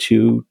paid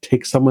to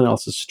take someone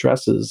else's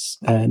stresses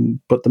and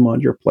put them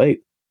on your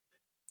plate.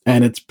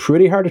 And it's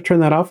pretty hard to turn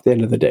that off at the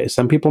end of the day.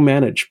 Some people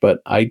manage, but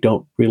I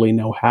don't really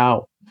know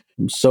how.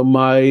 So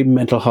my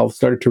mental health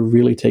started to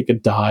really take a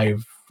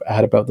dive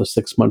at about the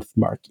 6-month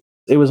mark.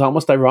 It was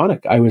almost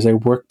ironic. I was a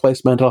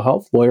workplace mental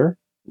health lawyer,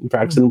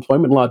 practicing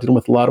employment law, dealing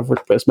with a lot of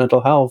workplace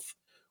mental health,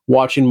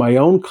 watching my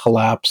own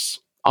collapse,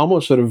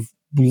 almost sort of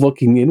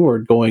looking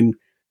inward, going,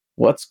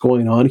 what's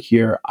going on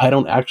here? I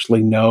don't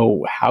actually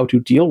know how to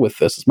deal with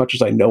this as much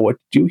as I know what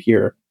to do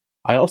here.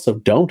 I also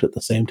don't at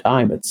the same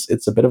time.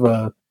 It's a bit of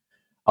a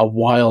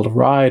wild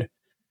ride.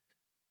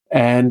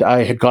 And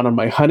I had gone on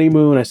my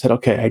honeymoon. I said,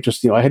 okay,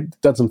 I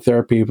had done some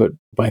therapy, but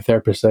my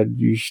therapist said,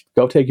 you should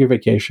go take your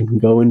vacation,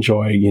 go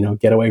enjoy,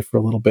 get away for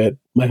a little bit.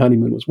 My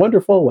honeymoon was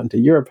wonderful. Went to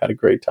Europe, had a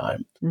great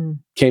time.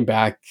 Came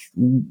back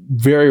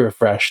very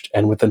refreshed.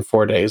 And within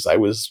 4 days, I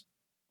was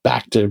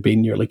back to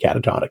being nearly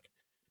catatonic.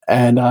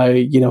 And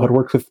I, had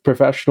worked with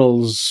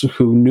professionals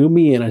who knew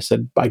me, and I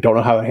said, I don't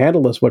know how to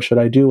handle this. What should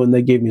I do? And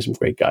they gave me some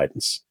great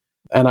guidance.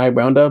 And I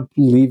wound up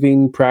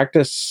leaving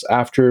practice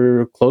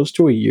after close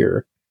to a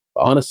year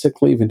on a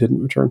sick leave and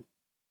didn't return.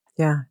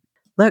 Yeah.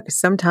 Look,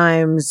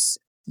 sometimes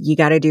you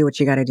got to do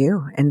what you got to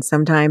do. And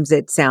sometimes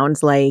it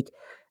sounds like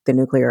the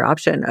nuclear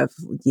option of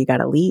you got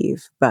to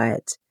leave,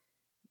 but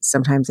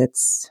sometimes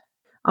it's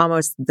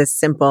almost the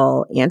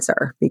simple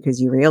answer,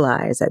 because you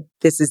realize that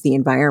this is the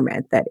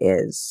environment that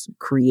is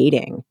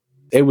creating.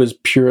 It was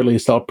purely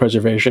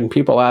self-preservation.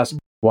 People ask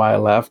why I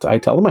left. I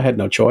tell them I had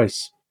no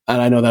choice.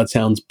 And I know that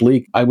sounds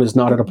bleak. I was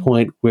not at a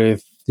point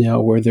with,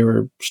 where there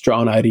were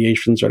strong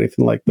ideations or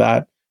anything like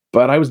that,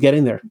 but I was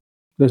getting there.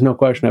 There's no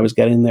question I was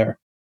getting there.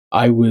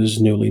 I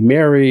was newly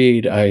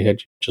married. I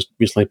had just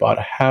recently bought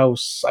a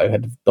house. I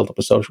had built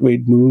up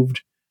we'd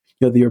moved,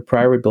 the year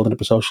prior, we built up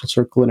a social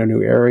circle in a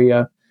new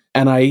area.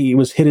 And I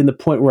was hitting the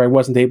point where I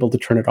wasn't able to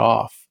turn it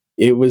off.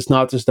 it was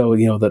not just though,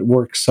 that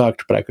work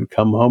sucked, but I could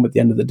come home at the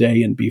end of the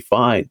day and be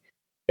fine.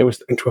 It was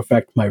starting to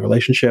affect my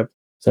relationship,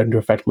 starting to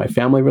affect my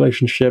family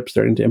relationships,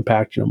 starting to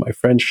impact, my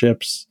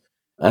friendships.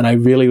 And I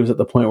really was at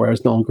the point where I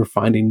was no longer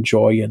finding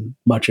joy in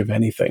much of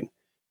anything.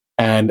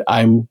 And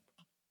I'm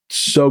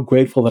so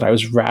grateful that I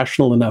was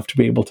rational enough to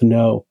be able to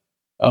know,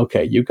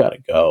 okay, you got to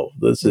go.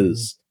 This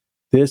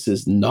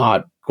is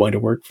not going to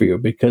work for you,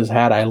 because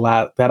had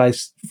I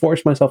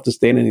forced myself to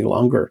stay in any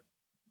longer,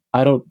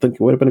 I don't think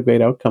it would have been a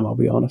great outcome, I'll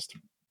be honest.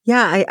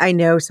 Yeah, I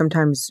know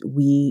sometimes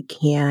we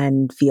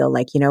can feel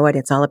like, you know what,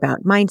 it's all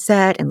about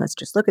mindset and let's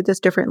just look at this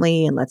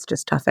differently and let's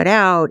just tough it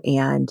out.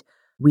 And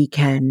we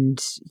can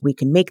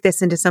make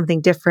this into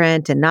something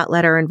different and not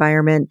let our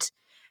environment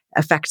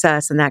affects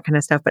us and that kind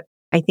of stuff. But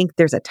I think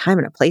there's a time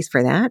and a place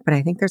for that. But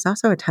I think there's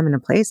also a time and a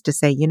place to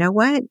say, you know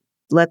what,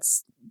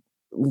 let's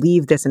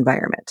leave this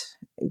environment.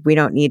 We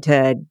don't need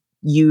to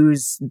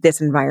use this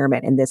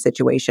environment in this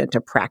situation to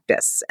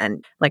practice.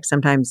 And like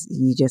sometimes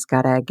you just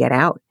gotta get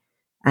out,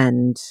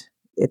 and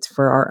it's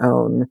for our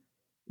own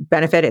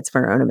benefit. It's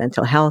for our own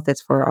mental health.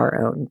 It's for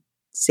our own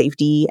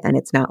safety. And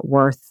it's not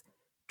worth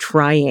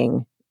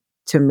trying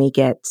to make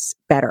it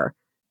better.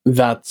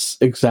 That's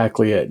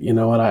exactly it. And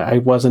I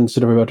wasn't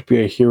sort of about to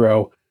be a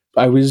hero.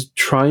 I was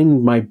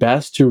trying my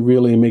best to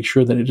really make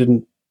sure that it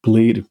didn't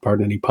bleed,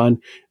 pardon any pun,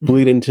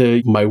 bleed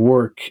into my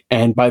work.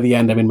 And by the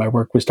end, my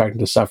work was starting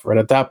to suffer. And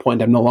at that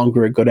point, I'm no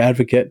longer a good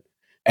advocate,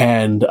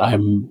 and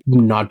I'm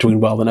not doing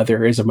well in other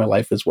areas of my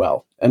life as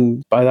well.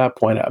 And by that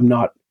point, I'm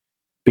not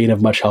being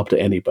of much help to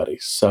anybody.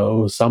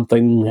 So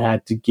something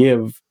had to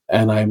give.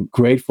 And I'm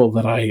grateful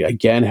that I,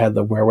 again, had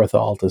the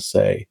wherewithal to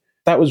say,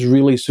 that was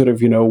really sort of,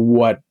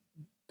 what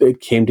it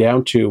came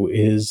down to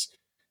is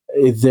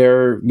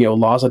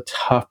law is a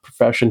tough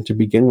profession to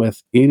begin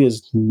with. It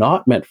is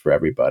not meant for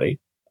everybody.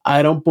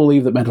 I don't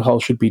believe that mental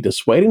health should be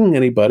dissuading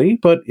anybody,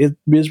 but it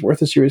is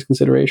worth a serious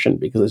consideration,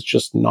 because it's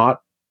just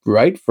not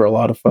right for a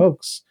lot of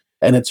folks.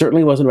 And it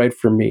certainly wasn't right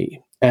for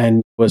me.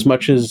 And as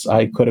much as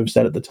I could have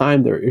said at the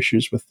time there are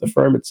issues with the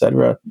firm,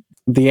 etc.,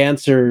 the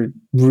answer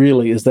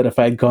really is that if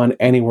I had gone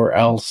anywhere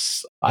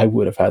else, I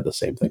would have had the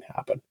same thing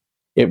happen.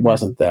 It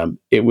wasn't them.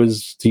 It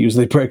was, to use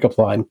the breakup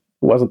line,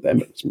 it wasn't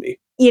them, it was me.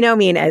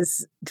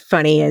 As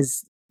funny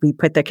as we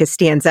put the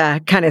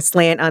Costanza kind of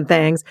slant on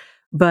things,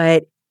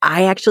 but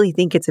I actually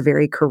think it's a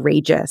very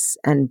courageous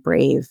and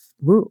brave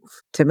move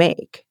to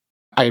make.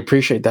 I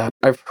appreciate that.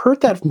 I've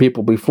heard that from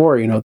people before,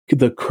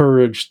 the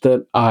courage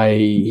that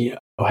I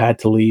had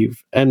to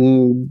leave.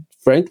 And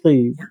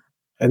frankly,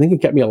 I think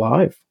it kept me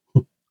alive.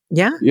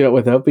 Yeah.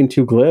 Without being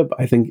too glib,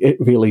 I think it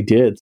really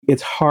did.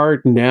 It's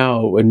hard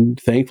now, and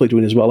thankfully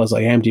doing as well as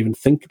I am, to even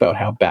think about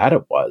how bad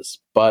it was.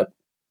 But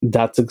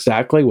that's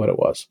exactly what it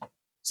was.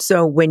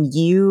 So when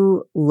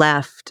you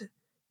left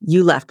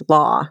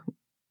law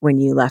when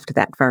you left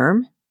that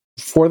firm?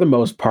 For the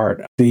most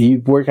part, the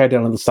work I did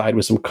on the side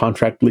was some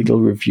contract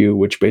legal review,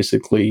 which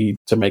basically,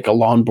 to make a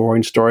long,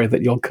 boring story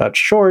that you'll cut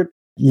short,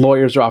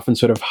 lawyers are often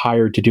sort of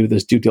hired to do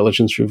this due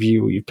diligence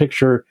review. You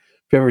picture,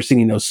 if you've ever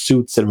seen,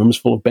 suits and rooms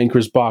full of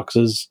bankers'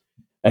 boxes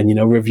and,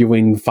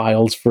 reviewing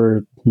files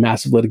for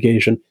massive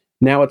litigation.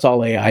 Now it's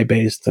all AI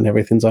based and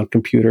everything's on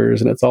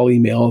computers and it's all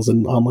emails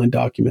and online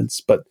documents.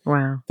 But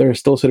wow, there are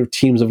still sort of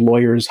teams of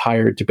lawyers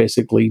hired to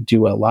basically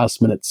do a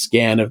last minute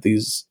scan of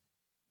these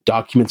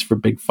documents for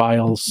big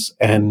files.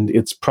 And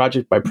it's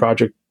project by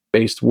project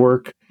based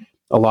work.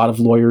 A lot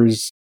of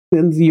lawyers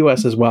in the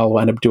US as well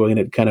end up doing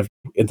it kind of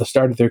at the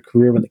start of their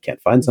career when they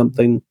can't find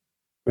something,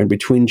 or in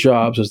between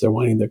jobs as they're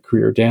winding their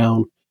career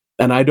down.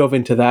 And I dove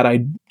into that.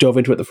 I dove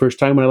into it the first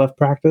time when I left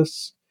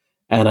practice.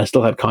 And I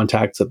still had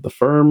contacts at the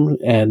firm,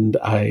 and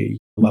I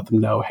let them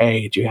know,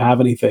 hey, do you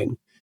have anything?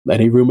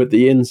 Any room at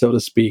the inn, so to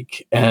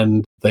speak?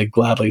 And they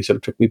gladly sort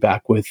of took me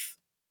back with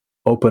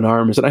open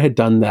arms. And I had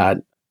done that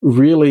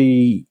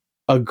really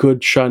a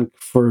good chunk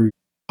for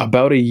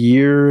about a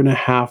year and a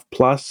half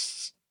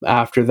plus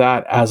after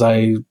that, as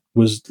I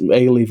was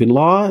A, leaving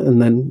law,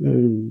 and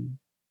then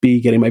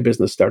B, getting my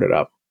business started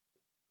up.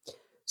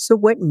 So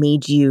what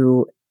made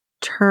you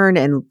turn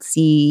and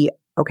see,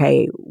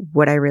 okay,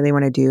 what I really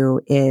want to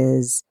do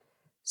is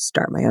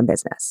start my own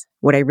business?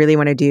 What I really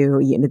want to do,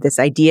 this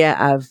idea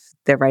of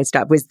the right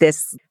stop, was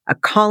this a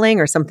calling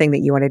or something that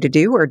you wanted to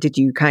do, or did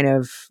you kind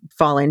of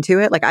fall into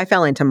it? Like I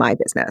fell into my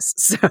business.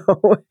 So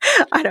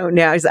I don't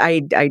know.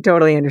 I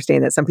totally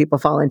understand that some people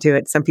fall into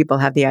it. Some people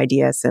have the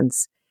idea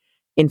since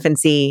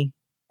infancy.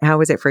 How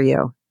was it for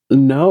you?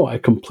 No, I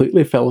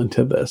completely fell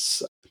into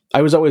this.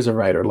 I was always a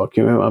writer. Look,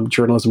 I'm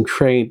journalism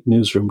trained,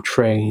 newsroom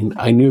trained.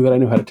 I knew that I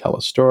knew how to tell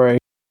a story.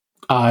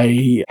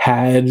 I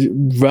had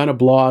run a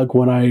blog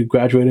when I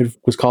graduated,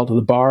 was called to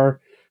the bar,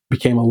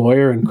 became a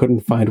lawyer and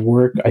couldn't find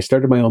work. I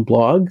started my own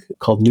blog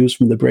called News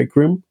from the Break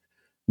Room,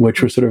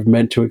 which was sort of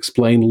meant to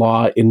explain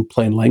law in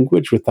plain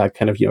language with that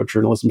kind of,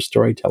 journalism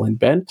storytelling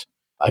bent.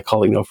 I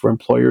call it, for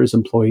employers,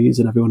 employees,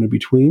 and everyone in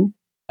between.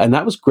 And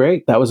that was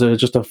great. That was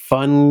just a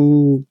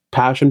fun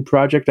passion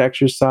project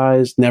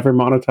exercise, never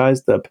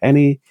monetized a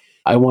penny.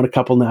 I won a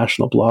couple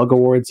national blog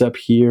awards up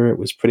here. It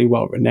was pretty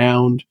well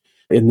renowned.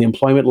 in the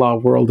employment law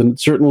world. And it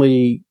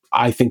certainly,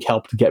 I think,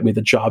 helped get me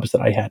the jobs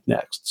that I had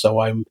next. So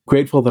I'm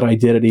grateful that I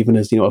did it, even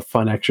as, a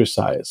fun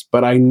exercise.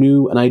 But I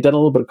knew, and I did a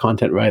little bit of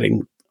content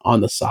writing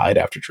on the side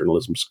after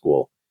journalism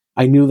school.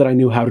 I knew that I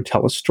knew how to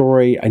tell a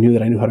story. I knew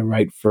that I knew how to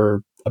write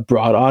for a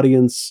broad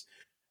audience.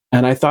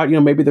 And I thought,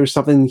 maybe there's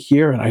something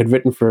here. And I had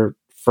written for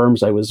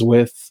firms I was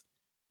with.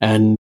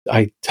 And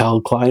I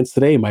tell clients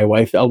today, my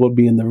wife elbowed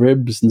me in the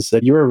ribs and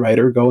said, "You're a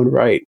writer, go and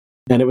write."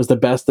 And it was the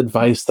best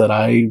advice that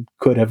I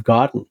could have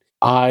gotten.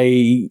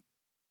 I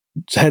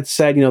had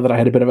said, that I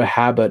had a bit of a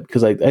habit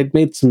because I'd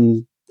made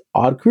some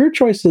odd career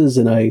choices,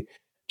 and I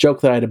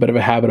joked that I had a bit of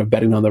a habit of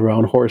betting on the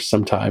wrong horse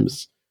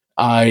sometimes.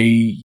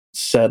 I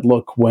said,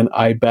 look, when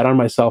I bet on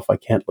myself, I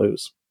can't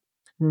lose.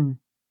 Hmm.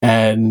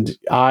 And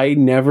I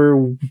never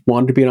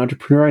wanted to be an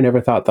entrepreneur. I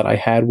never thought that I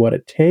had what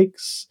it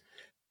takes.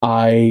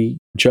 I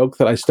joke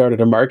that I started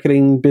a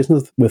marketing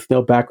business with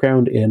no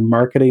background in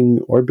marketing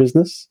or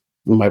business.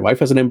 My wife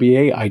has an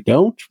MBA. I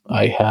don't.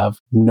 I have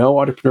no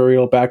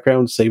entrepreneurial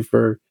background, save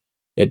for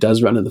it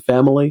does run in the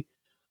family.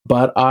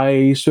 But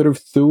I sort of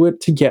threw it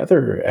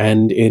together.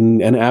 And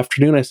in an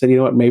afternoon, I said, you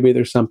know what, maybe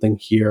there's something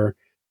here.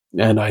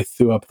 And I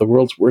threw up the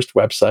world's worst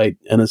website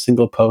and a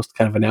single post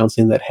kind of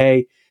announcing that,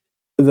 hey,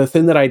 the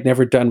thing that I'd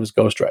never done was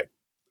ghostwrite.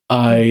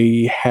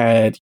 I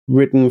had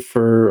written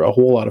for a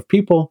whole lot of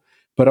people,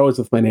 but always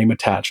with my name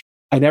attached.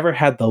 I never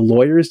had the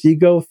lawyer's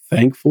ego,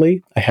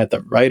 thankfully. I had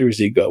the writer's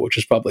ego, which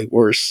is probably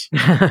worse.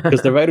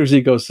 Because the writer's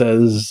ego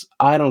says,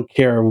 I don't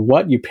care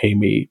what you pay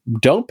me,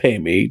 don't do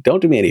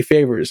me any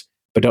favors,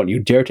 but don't you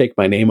dare take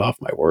my name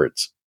off my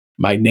words.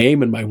 My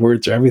name and my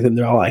words are everything,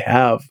 they're all I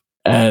have.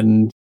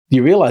 And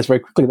you realize very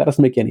quickly that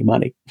doesn't make you any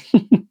money.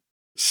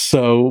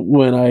 So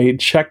when I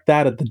checked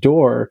that at the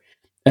door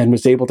and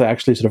was able to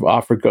actually sort of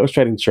offer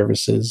ghostwriting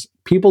services,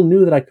 people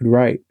knew that I could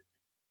write.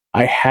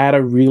 I had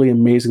a really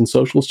amazing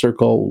social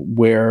circle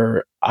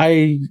where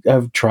I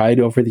have tried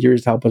over the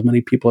years to help as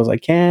many people as I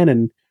can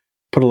and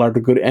put a lot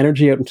of good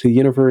energy out into the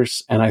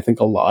universe. And I think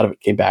a lot of it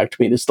came back to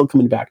me, and it's still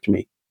coming back to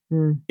me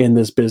in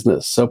this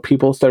business. So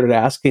people started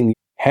asking,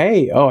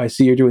 hey, I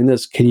see you're doing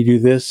this. Can you do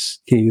this?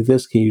 Can you do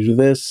this? Can you do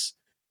this?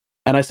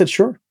 And I said,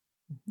 sure.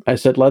 I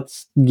said,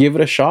 let's give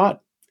it a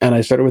shot. And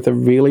I started with a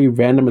really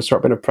random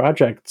assortment of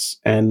projects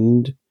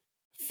and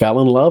fell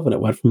in love, and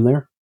it went from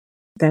there.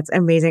 That's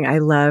amazing. I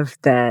love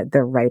the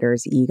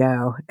writer's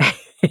ego.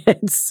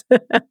 It's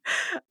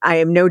I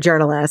am no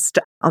journalist,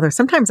 although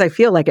sometimes I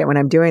feel like it when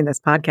I'm doing this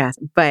podcast,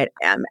 but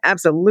I'm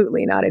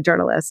absolutely not a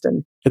journalist.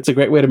 And it's a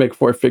great way to make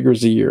 4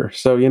 figures a year.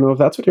 So, if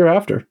that's what you're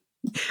after.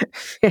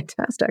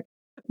 Fantastic.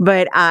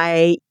 But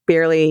I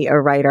barely a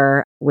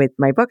writer with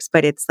my books,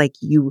 but it's like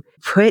you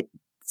put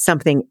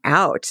something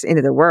out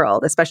into the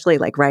world, especially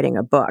like writing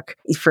a book.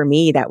 For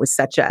me, that was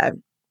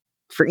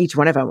for each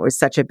one of them, it was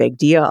such a big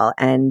deal.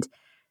 And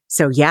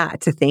so, yeah,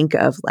 to think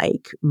of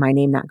like my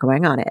name not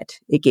going on it,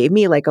 it gave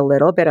me like a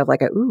little bit of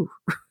like ooh,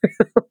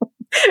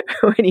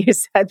 when you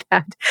said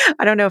that.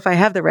 I don't know if I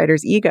have the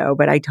writer's ego,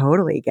 but I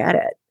totally get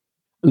it.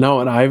 No,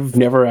 and I've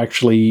never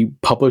actually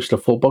published a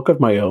full book of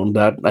my own.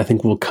 That I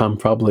think will come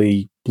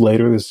probably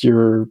later this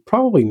year,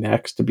 probably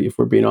next, if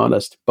we're being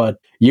honest. But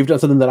you've done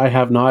something that I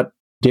have not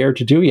dared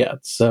to do yet.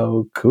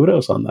 So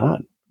kudos on that.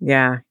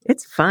 Yeah,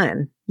 it's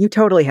fun. You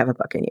totally have a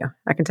book in you.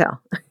 I can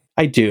tell.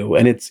 I do.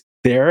 And it's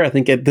there. I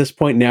think at this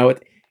point now,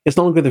 it's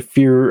no longer the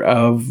fear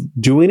of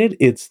doing it.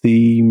 It's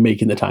the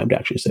making the time to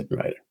actually sit and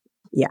write it.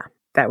 Yeah,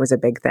 that was a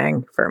big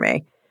thing for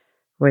me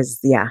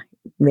was,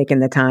 making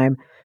the time.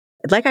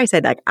 Like I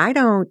said, like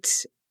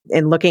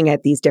in looking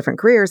at these different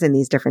careers and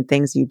these different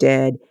things you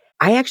did,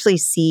 I actually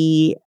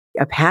see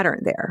a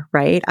pattern there,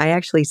 right? I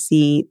actually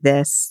see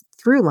this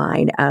through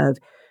line of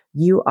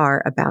you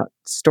are about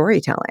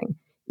storytelling,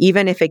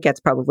 even if it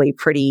gets probably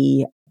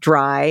pretty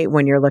dry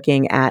when you're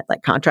looking at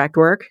like contract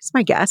work, it's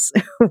my guess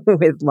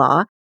with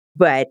law,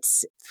 but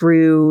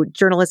through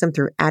journalism,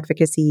 through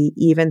advocacy,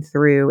 even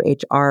through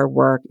HR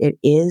work, it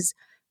is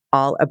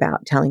all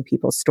about telling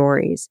people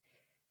stories.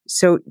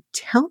 So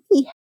tell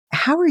me,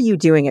 how are you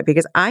doing it?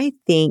 Because I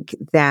think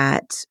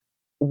that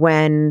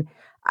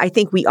I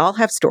think we all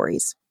have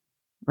stories,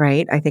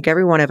 right? I think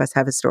every one of us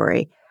have a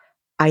story.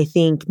 I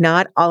think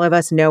not all of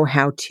us know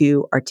how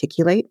to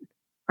articulate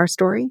our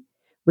story.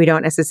 We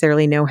don't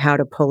necessarily know how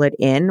to pull it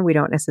in.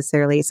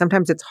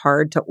 Sometimes it's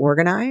hard to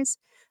organize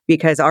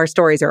because our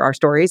stories are our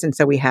stories. And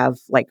so we have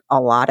like a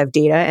lot of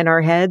data in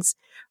our heads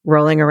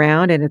rolling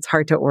around and it's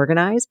hard to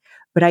organize.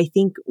 But I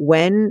think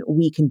when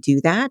we can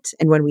do that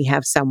and when we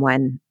have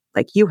someone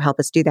like you help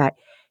us do that,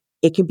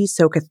 it can be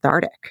so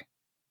cathartic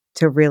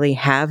to really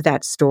have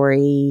that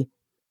story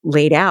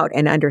laid out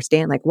and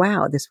understand like,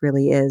 wow, this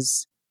really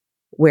is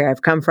where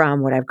I've come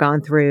from, what I've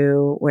gone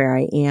through, where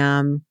I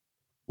am.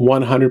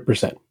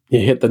 100%. You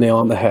hit the nail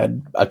on the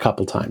head a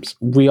couple times.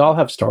 We all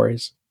have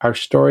stories. Our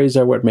stories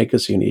are what make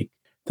us unique.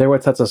 They're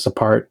what sets us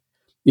apart.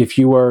 If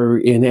you are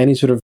in any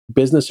sort of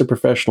business or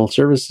professional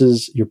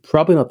services, you're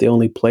probably not the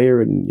only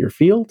player in your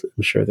field.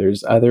 I'm sure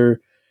there's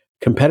other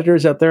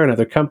competitors out there and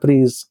other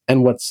companies.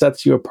 And what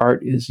sets you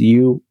apart is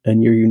you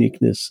and your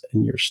uniqueness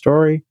and your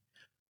story.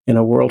 in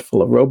a world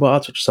full of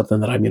robots, which is something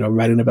that I'm,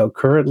 writing about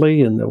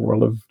currently in the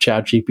world of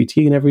chat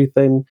GPT and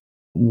everything.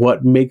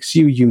 What makes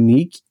you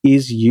unique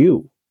is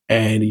you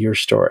and your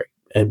story,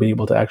 and being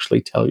able to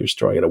actually tell your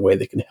story in a way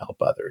that can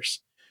help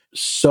others.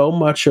 So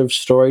much of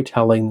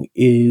storytelling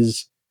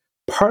is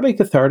partly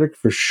cathartic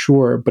for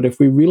sure, but if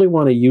we really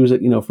want to use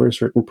it, for a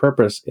certain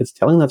purpose, it's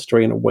telling that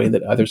story in a way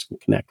that others can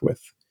connect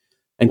with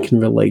and can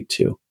relate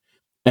to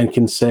and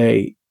can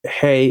say,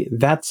 hey,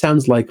 that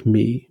sounds like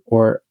me,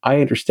 or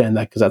I understand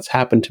that because that's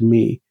happened to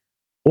me,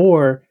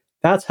 or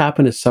that's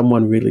happened to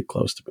someone really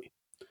close to me.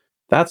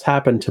 That's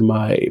happened to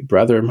my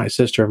brother, my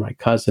sister, my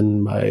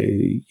cousin,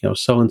 my,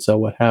 so-and-so,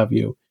 what have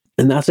you.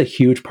 And that's a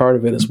huge part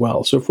of it as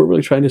well. So if we're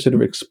really trying to sort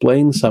of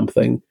explain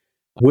something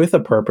with a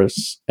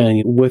purpose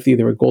and with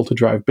either a goal to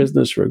drive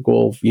business or a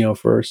goal,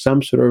 for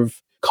some sort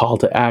of call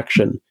to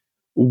action,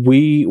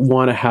 we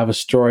want to have a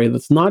story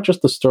that's not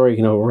just a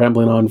story,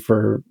 rambling on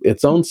for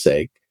its own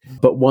sake,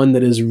 but one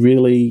that is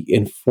really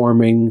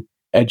informing,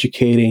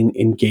 educating,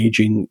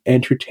 engaging,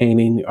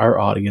 entertaining our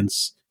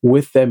audience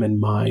with them in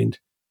mind,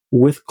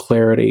 with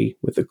clarity,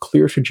 with a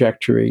clear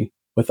trajectory,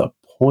 with a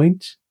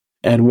point,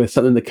 and with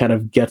something that kind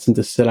of gets them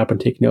to sit up and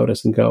take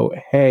notice and go,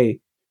 hey,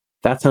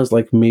 that sounds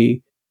like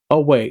me. Oh,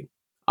 wait,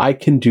 I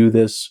can do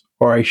this,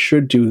 or I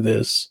should do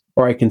this,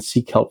 or I can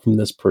seek help from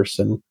this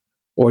person,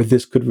 or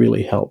this could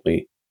really help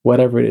me,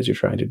 whatever it is you're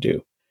trying to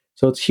do.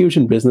 So it's huge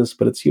in business,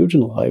 but it's huge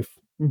in life.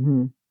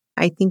 Mm-hmm.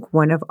 I think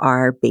one of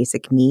our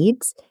basic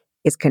needs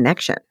is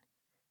connection.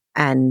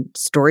 And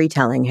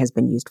storytelling has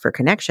been used for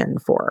connection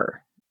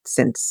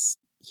since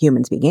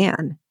humans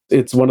began.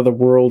 It's one of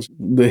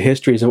the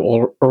histories of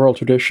oral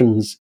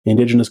traditions,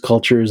 indigenous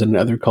cultures and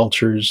other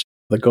cultures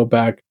that go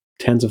back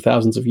tens of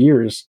thousands of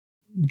years,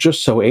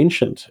 just so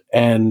ancient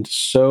and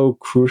so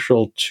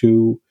crucial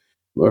to,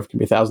 or it can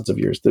be thousands of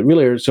years, that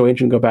really are so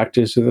ancient, go back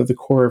to sort of the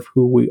core of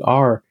who we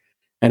are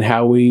and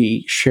how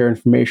we share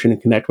information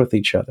and connect with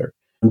each other.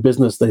 In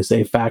business, they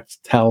say facts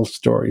tell,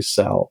 stories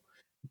sell.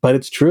 But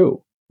it's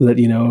true that,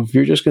 if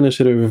you're just going to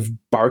sort of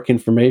bark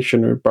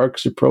information or bark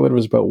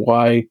superlatives about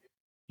why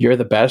you're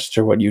the best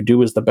or what you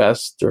do is the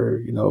best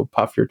or,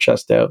 puff your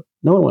chest out,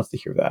 no one wants to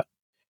hear that.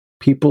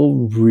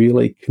 People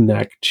really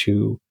connect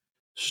to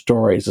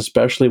stories,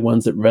 especially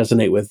ones that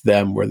resonate with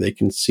them where they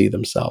can see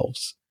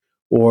themselves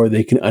or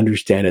they can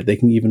understand it. They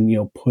can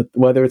even, put,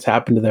 whether it's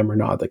happened to them or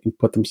not, they can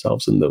put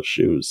themselves in those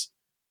shoes.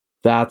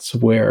 That's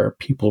where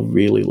people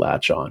really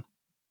latch on.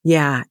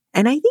 Yeah.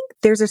 And I think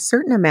there's a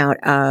certain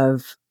amount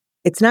of,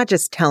 it's not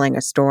just telling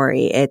a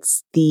story,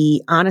 it's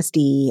the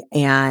honesty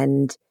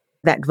and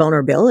that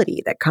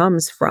vulnerability that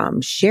comes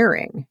from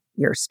sharing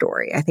your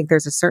story. I think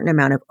there's a certain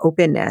amount of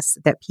openness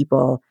that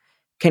people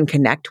can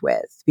connect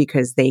with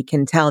because they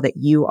can tell that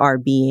you are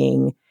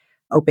being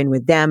open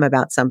with them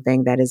about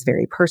something that is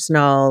very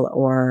personal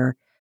or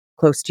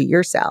close to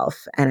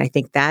yourself. And I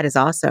think that is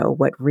also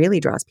what really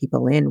draws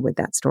people in with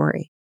that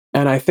story.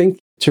 And I think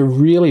to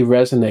really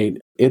resonate,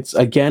 it's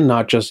again,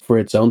 not just for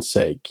its own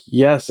sake.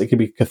 Yes, it can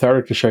be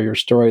cathartic to share your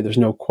story. There's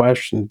no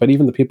question. But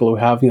even the people who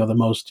have, the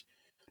most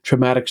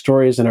traumatic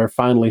stories and are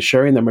finally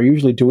sharing them are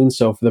usually doing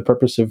so for the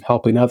purpose of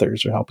helping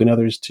others or helping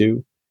others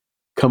to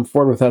come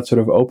forward with that sort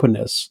of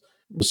openness.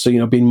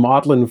 So, being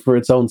maudlin for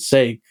its own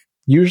sake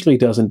usually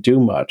doesn't do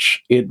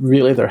much. It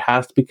really, there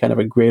has to be kind of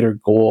a greater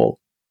goal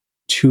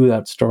to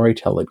that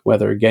storytelling,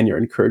 whether again, you're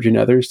encouraging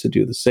others to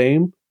do the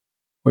same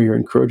or you're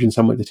encouraging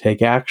someone to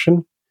take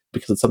action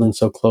because it's something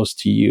so close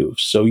to you.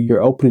 So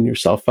you're opening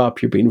yourself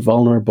up, you're being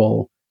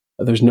vulnerable.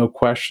 There's no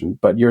question,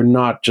 but you're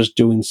not just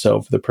doing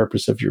so for the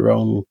purpose of your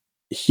own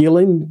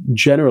healing.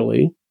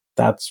 Generally,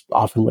 that's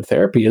often what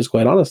therapy is,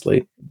 quite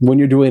honestly. When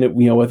you're doing it,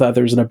 with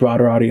others in a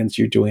broader audience,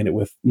 you're doing it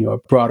with, a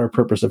broader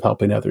purpose of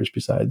helping others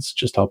besides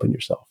just helping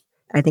yourself.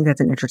 I think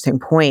that's an interesting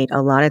point.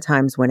 A lot of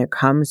times when it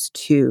comes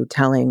to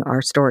telling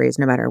our stories,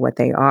 no matter what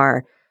they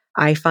are,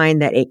 I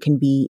find that it can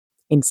be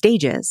in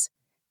stages.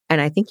 And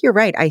I think you're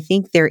right. I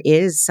think there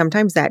is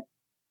sometimes that,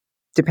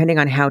 depending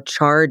on how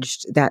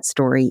charged that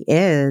story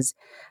is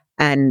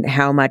and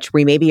how much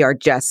we maybe are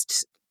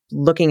just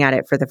looking at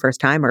it for the first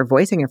time or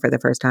voicing it for the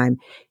first time,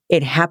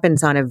 it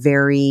happens on a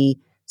very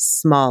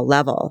small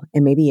level.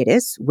 And maybe it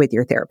is with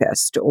your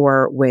therapist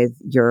or with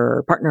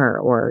your partner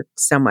or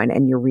someone,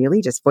 and you're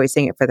really just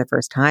voicing it for the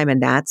first time.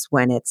 And that's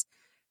when it's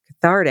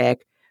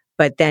cathartic.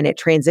 But then it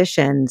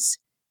transitions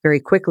very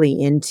quickly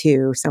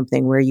into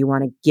something where you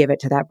want to give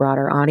it to that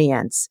broader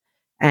audience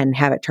and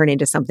have it turn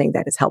into something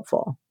that is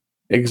helpful.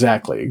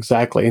 Exactly.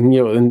 And,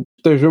 and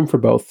there's room for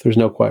both. There's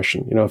no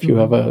question. If you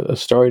have a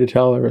story to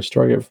tell or a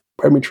story of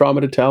primary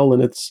trauma to tell,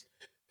 and it's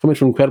coming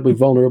from an incredibly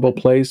vulnerable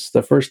place,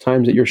 the first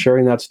times that you're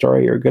sharing that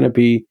story are going to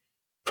be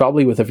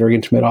probably with a very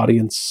intimate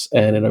audience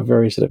and in a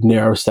very sort of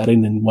narrow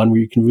setting, and one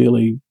where you can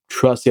really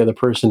trust the other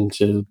person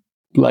to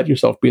let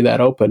yourself be that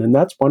open. And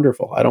that's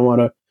wonderful. I don't want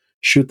to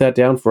shoot that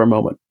down for a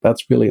moment.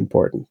 That's really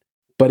important.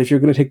 But if you're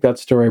going to take that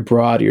story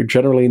broad, you're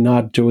generally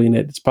not doing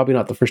it. It's probably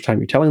not the first time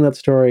you're telling that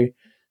story.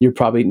 You're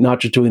probably not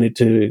just doing it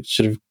to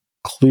sort of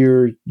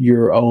clear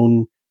your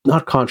own,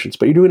 not conscience,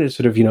 but you're doing it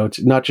sort of,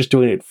 not just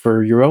doing it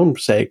for your own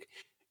sake.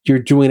 you're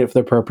doing it for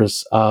the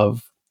purpose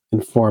of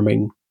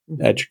informing,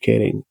 Mhm.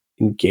 educating,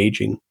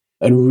 engaging,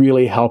 and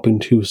really helping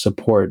to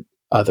support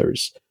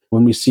others.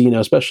 When we see,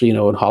 especially, in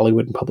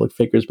Hollywood and public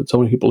figures, but so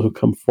many people who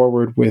come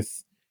forward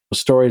with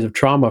stories of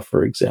trauma,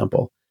 for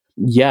example,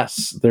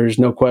 yes, there's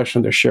no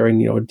question they're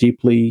sharing, a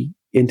deeply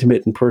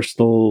intimate and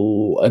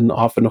personal and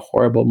often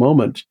horrible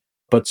moment.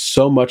 But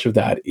so much of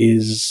that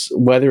is,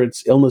 whether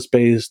it's illness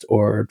based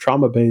or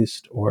trauma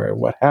based or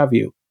what have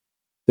you,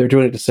 they're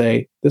doing it to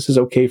say, this is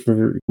okay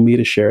for me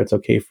to share. It's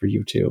okay for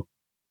you too.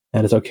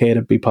 And it's okay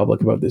to be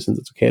public about this. And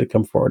it's okay to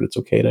come forward. It's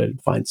okay to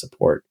find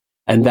support.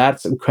 And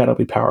that's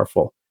incredibly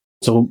powerful.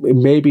 So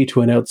maybe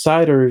to an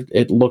outsider,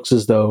 it looks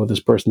as though this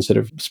person's sort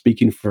of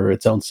speaking for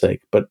its own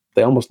sake, but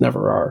they almost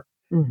never are.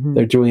 Mhm.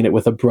 They're doing it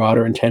with a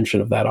broader intention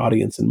of that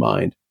audience in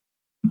mind,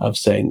 of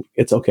saying,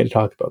 it's okay to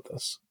talk about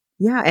this.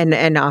 Yeah,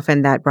 and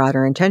often that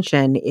broader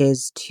intention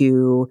is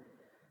to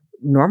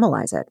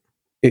normalize it.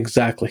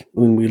 Exactly.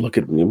 When we look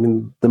at,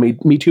 the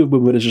Me Too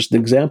movement is just an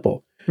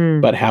example,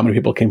 Hmm. but how many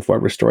people came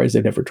forward with stories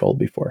they've never told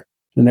before,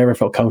 and never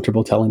felt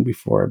comfortable telling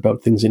before,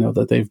 about things,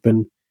 that they've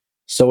been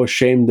so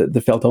ashamed that they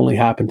felt only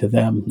happened to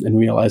them, and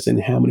realizing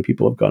how many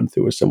people have gone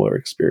through a similar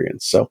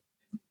experience. So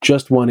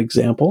just one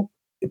example,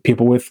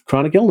 people with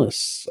chronic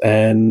illness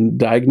and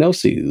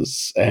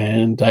diagnoses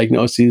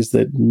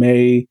that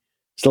may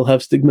still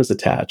have stigmas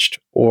attached,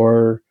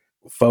 or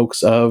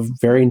folks of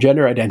varying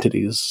gender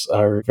identities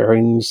or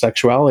varying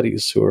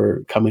sexualities who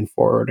are coming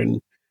forward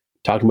and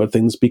talking about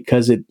things,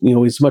 because it,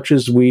 as much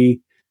as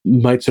we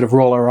might sort of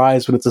roll our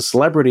eyes when it's a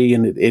celebrity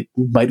and it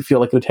might feel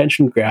like an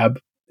attention grab,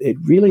 it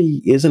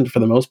really isn't for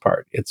the most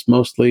part. It's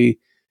mostly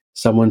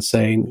someone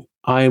saying,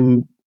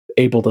 I'm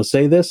able to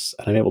say this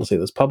and I'm able to say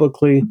this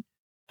publicly,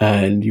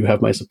 and you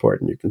have my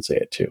support and you can say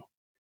it too.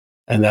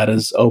 And that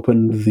has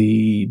opened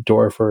the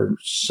door for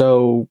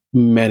so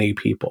many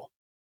people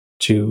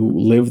to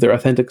live their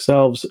authentic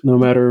selves, no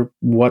matter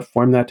what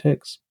form that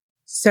takes.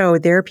 So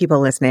there are people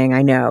listening,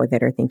 I know,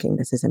 that are thinking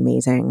this is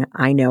amazing.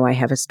 I know I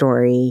have a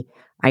story.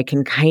 I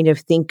can kind of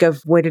think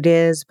of what it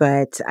is,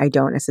 but I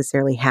don't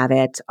necessarily have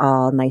it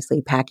all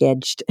nicely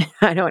packaged.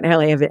 I don't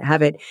really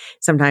have it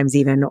sometimes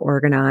even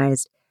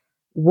organized.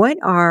 What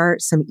are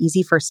some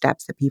easy first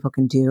steps that people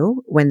can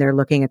do when they're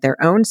looking at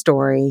their own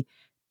story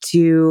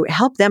to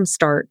help them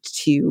start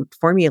to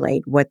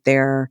formulate what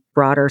their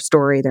broader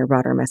story, their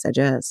broader message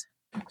is?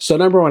 So,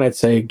 number one, I'd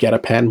say get a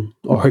pen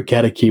or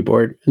get a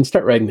keyboard and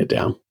start writing it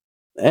down.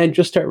 And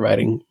just start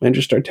writing and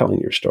just start telling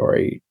your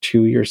story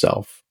to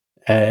yourself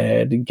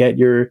and get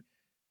your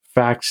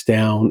facts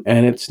down.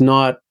 And it's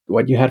not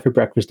what you had for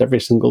breakfast every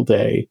single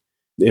day.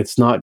 It's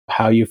not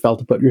how you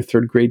felt about your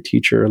third grade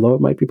teacher, although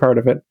it might be part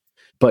of it.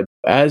 But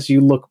as you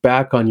look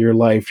back on your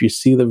life, you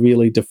see the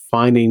really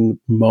defining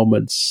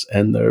moments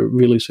and the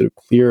really sort of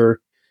clear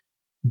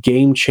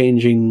game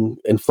changing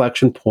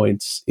inflection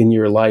points in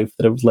your life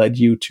that have led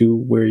you to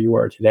where you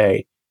are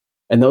today.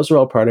 And those are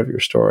all part of your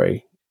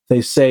story.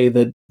 They say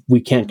that we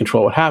can't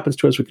control what happens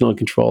to us. We can only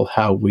control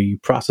how we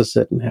process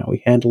it and how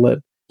we handle it.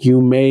 You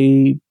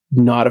may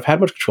not have had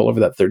much control over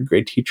that third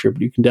grade teacher,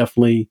 but you can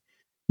definitely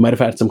might have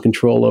had some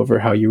control over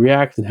how you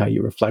react and how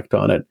you reflect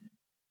on it.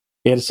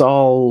 It's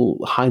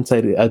all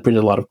hindsight. It brings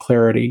a lot of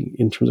clarity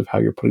in terms of how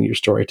you're putting your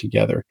story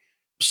together.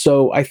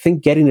 So I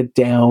think getting it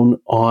down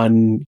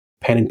on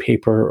pen and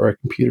paper or a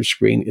computer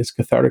screen is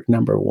cathartic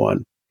number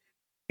one.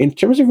 In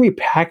terms of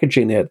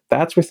repackaging it,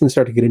 that's where things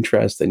start to get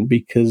interesting,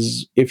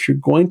 because if you're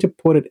going to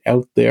put it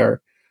out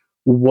there,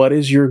 what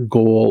is your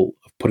goal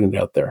of putting it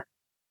out there?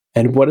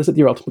 And what is it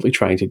you're ultimately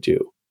trying to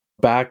do?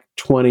 Back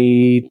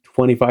 20,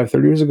 25,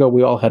 30 years ago,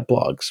 we all had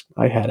blogs.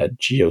 I had a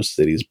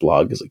GeoCities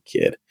blog as a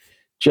kid.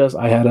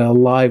 I had a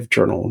live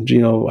journal.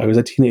 I was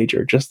a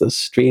teenager. Just the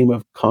stream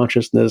of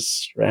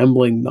consciousness,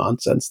 rambling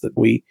nonsense that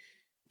we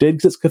did,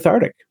 because it's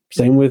cathartic.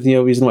 Same with,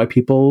 reason why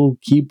people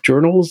keep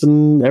journals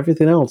and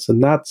everything else.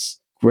 And that's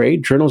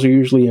great. Journals are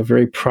usually a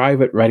very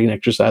private writing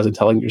exercise and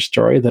telling your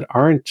story that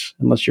aren't,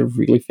 unless you're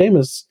really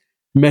famous,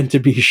 meant to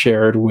be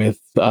shared with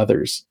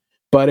others.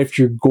 But if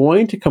you're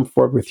going to come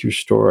forward with your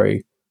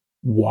story,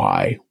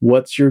 why?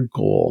 What's your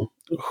goal?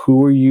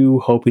 Who are you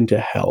hoping to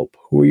help?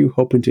 Who are you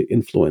hoping to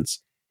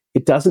influence?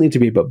 It doesn't need to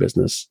be about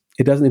business.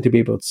 It doesn't need to be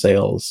about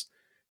sales.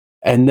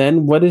 And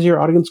then what is your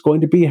audience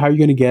going to be? How are you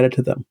going to get it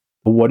to them?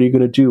 What are you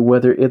going to do?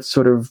 Whether it's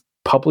sort of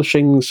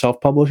publishing,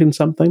 self-publishing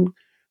something,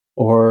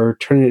 or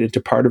turning it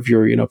into part of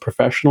your,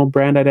 professional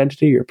brand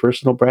identity, your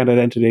personal brand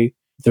identity.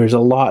 There's a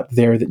lot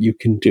there that you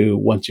can do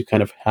once you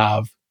kind of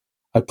have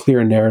a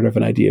clear narrative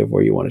and idea of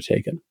where you want to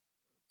take it.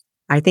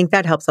 I think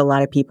that helps a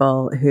lot of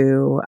people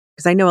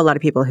because I know a lot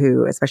of people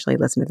who, especially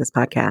listen to this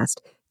podcast,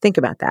 think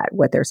about that,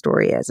 what their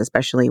story is,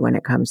 especially when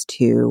it comes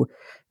to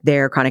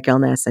their chronic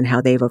illness and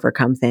how they've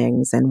overcome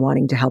things and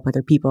wanting to help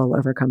other people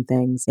overcome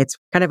things. It's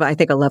kind of, I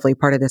think, a lovely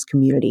part of this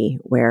community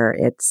where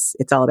it's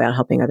all about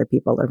helping other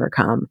people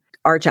overcome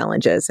our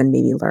challenges and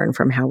maybe learn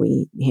from how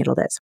we handle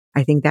this.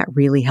 I think that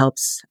really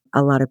helps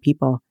a lot of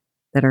people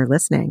that are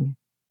listening.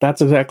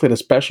 That's exactly it,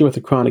 especially with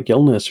a chronic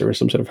illness or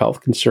some sort of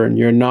health concern.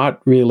 You're not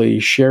really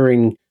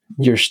sharing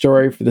your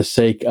story for the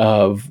sake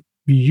of,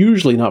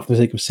 usually not for the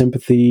sake of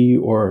sympathy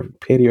or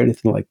pity or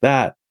anything like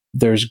that.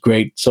 There's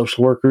great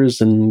social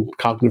workers and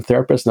cognitive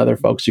therapists and other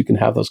folks you can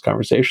have those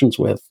conversations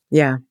with.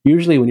 Yeah.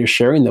 Usually when you're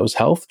sharing those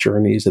health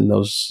journeys and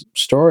those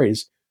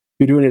stories,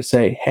 you're doing it to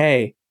say,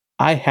 hey,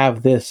 I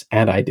have this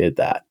and I did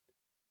that.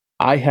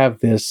 I have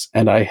this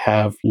and I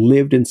have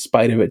lived in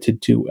spite of it to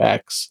do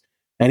X.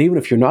 And even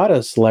if you're not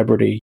a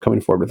celebrity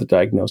coming forward with a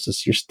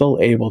diagnosis, you're still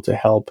able to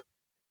help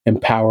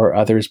empower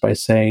others by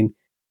saying,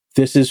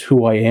 this is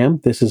who I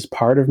am. This is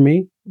part of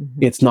me.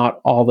 Mm-hmm. It's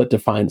not all that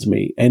defines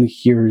me. And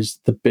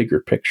here's the bigger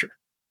picture.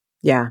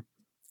 Yeah.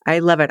 I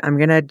love it. I'm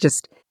going to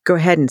just go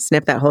ahead and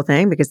snip that whole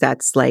thing because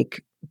that's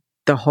like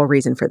the whole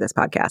reason for this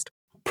podcast.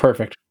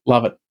 Perfect.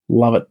 Love it.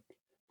 Love it.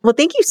 Well,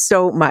 thank you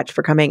so much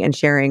for coming and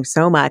sharing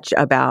so much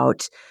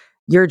about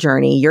your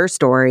journey, your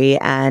story,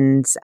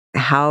 and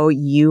how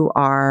you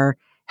are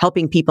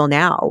helping people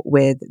now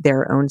with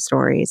their own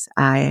stories.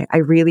 I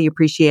really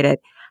appreciate it.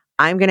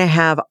 I'm going to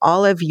have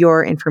all of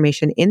your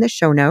information in the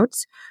show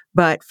notes,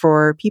 but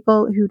for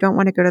people who don't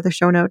want to go to the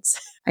show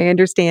notes, I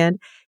understand.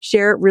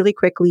 Share really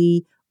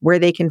quickly where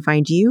they can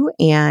find you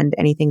and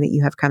anything that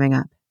you have coming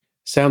up.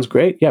 Sounds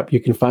great. Yep. You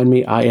can find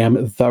me. I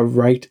am The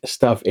Right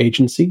Stuff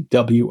Agency,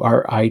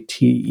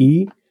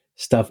 WRITE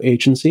Stuff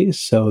Agency.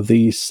 So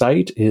the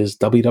site is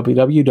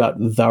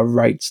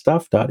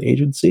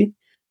www.therightstuff.agency.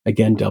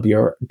 Again,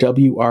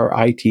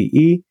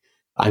 WRITE.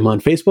 I'm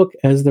on Facebook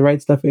as The Right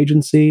Stuff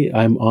Agency.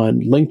 I'm on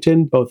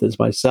LinkedIn, both as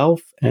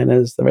myself and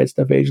as The Right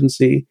Stuff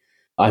Agency.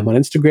 I'm on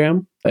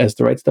Instagram as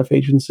The Right Stuff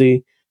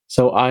Agency.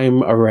 So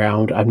I'm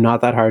around. I'm not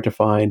that hard to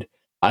find.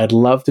 I'd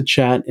love to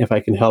chat if I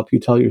can help you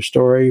tell your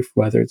story,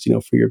 whether it's,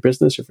 for your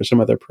business or for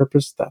some other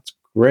purpose. That's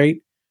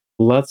great.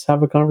 Let's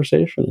have a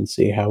conversation and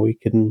see how we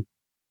can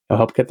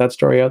help get that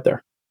story out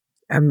there.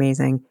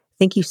 Amazing.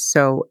 Thank you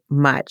so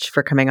much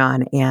for coming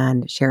on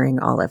and sharing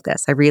all of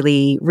this. I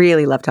really,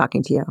 really love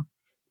talking to you.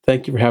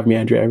 Thank you for having me,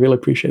 Andrea. I really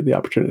appreciate the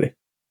opportunity.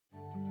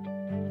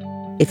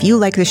 If you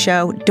like the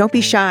show, don't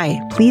be shy.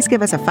 Please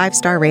give us a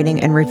 5-star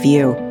rating and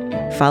review.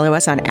 Follow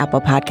us on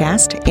Apple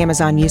Podcast,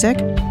 Amazon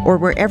Music, or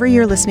wherever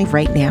you're listening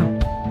right now.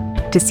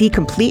 To see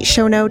complete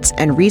show notes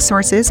and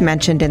resources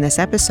mentioned in this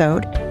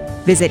episode,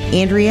 visit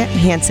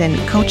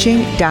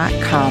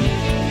AndreaHansonCoaching.com.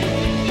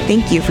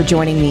 Thank you for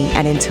joining me,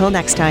 and until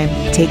next time,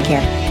 take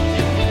care.